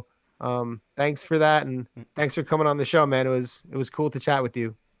 So thanks for that, and thanks for coming on the show, man. It was cool to chat with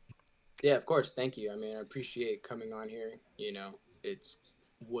you. Yeah, of course. Thank you. I mean, I appreciate coming on here. You know,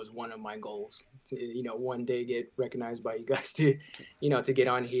 was one of my goals to, you know, one day get recognized by you guys to, you know, to get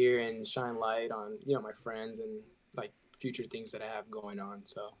on here and shine light on, you know, my friends and like future things that I have going on.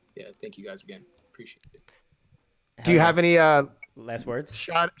 So yeah, thank you guys again. Appreciate it. Do you have any last words?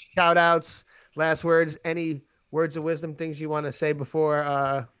 Shout outs, last words, any words of wisdom, things you want to say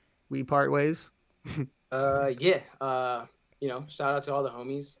before we part ways? Yeah. You know, shout out to all the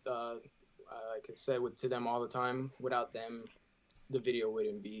homies. Like I said to them all the time, without them, the video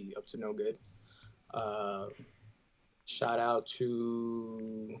wouldn't be up to no good. Shout out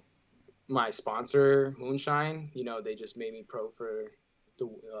to my sponsor, Moonshine. You know, they just made me pro for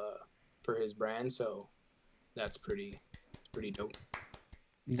his brand, so that's pretty dope.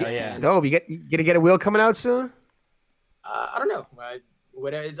 Yeah. Dope. You gonna get a wheel coming out soon? I don't know.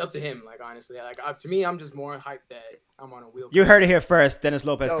 It's up to him. Like, honestly, like to me, I'm just more hyped that I'm on a wheel. You heard it here first. Dennis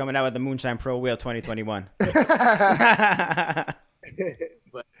Lopez coming out with the Moonshine Pro Wheel 2021.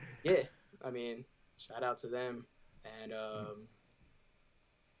 But yeah, I mean, shout out to them, and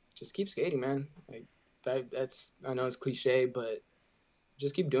just keep skating, man. Like that's, I know it's cliche, but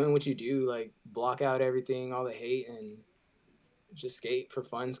just keep doing what you do. Like, block out everything, all the hate, and just skate for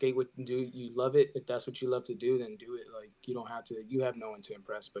fun. Skate what you love it. If that's what you love to do, then do it. Like, you don't have to. You have no one to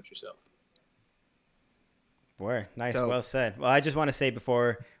impress but yourself. Boy, nice. Dope. Well said. Well, I just want to say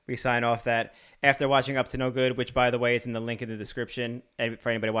before we sign off that after watching Up to No Good, which by the way is in the link in the description, and for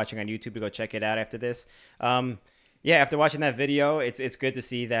anybody watching on YouTube to go check it out after this. Yeah, after watching that video, it's good to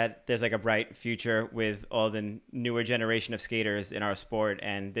see that there's like a bright future with all the newer generation of skaters in our sport,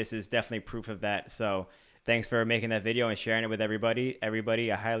 and this is definitely proof of that. So thanks for making that video and sharing it with everybody.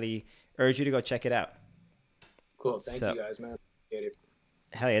 I highly urge you to go check it out. Cool. Thank you guys, man. Get it.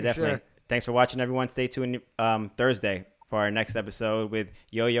 Hell yeah, definitely. Sure. Thanks for watching, everyone. Stay tuned Thursday for our next episode with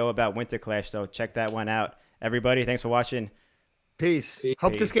Yo-Yo about Winter Clash. So check that one out. Everybody, thanks for watching. Peace.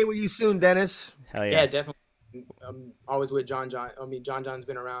 Hope to skate with you soon, Dennis. Hell yeah. Yeah, definitely. I'm always with John. I mean, John's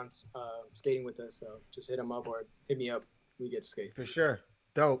been around skating with us, so just hit him up or hit me up. We get to skate. For sure.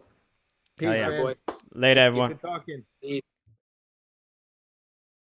 Dope. Peace, Hell yeah. man. Boy. Later, everyone. Good talking. Peace.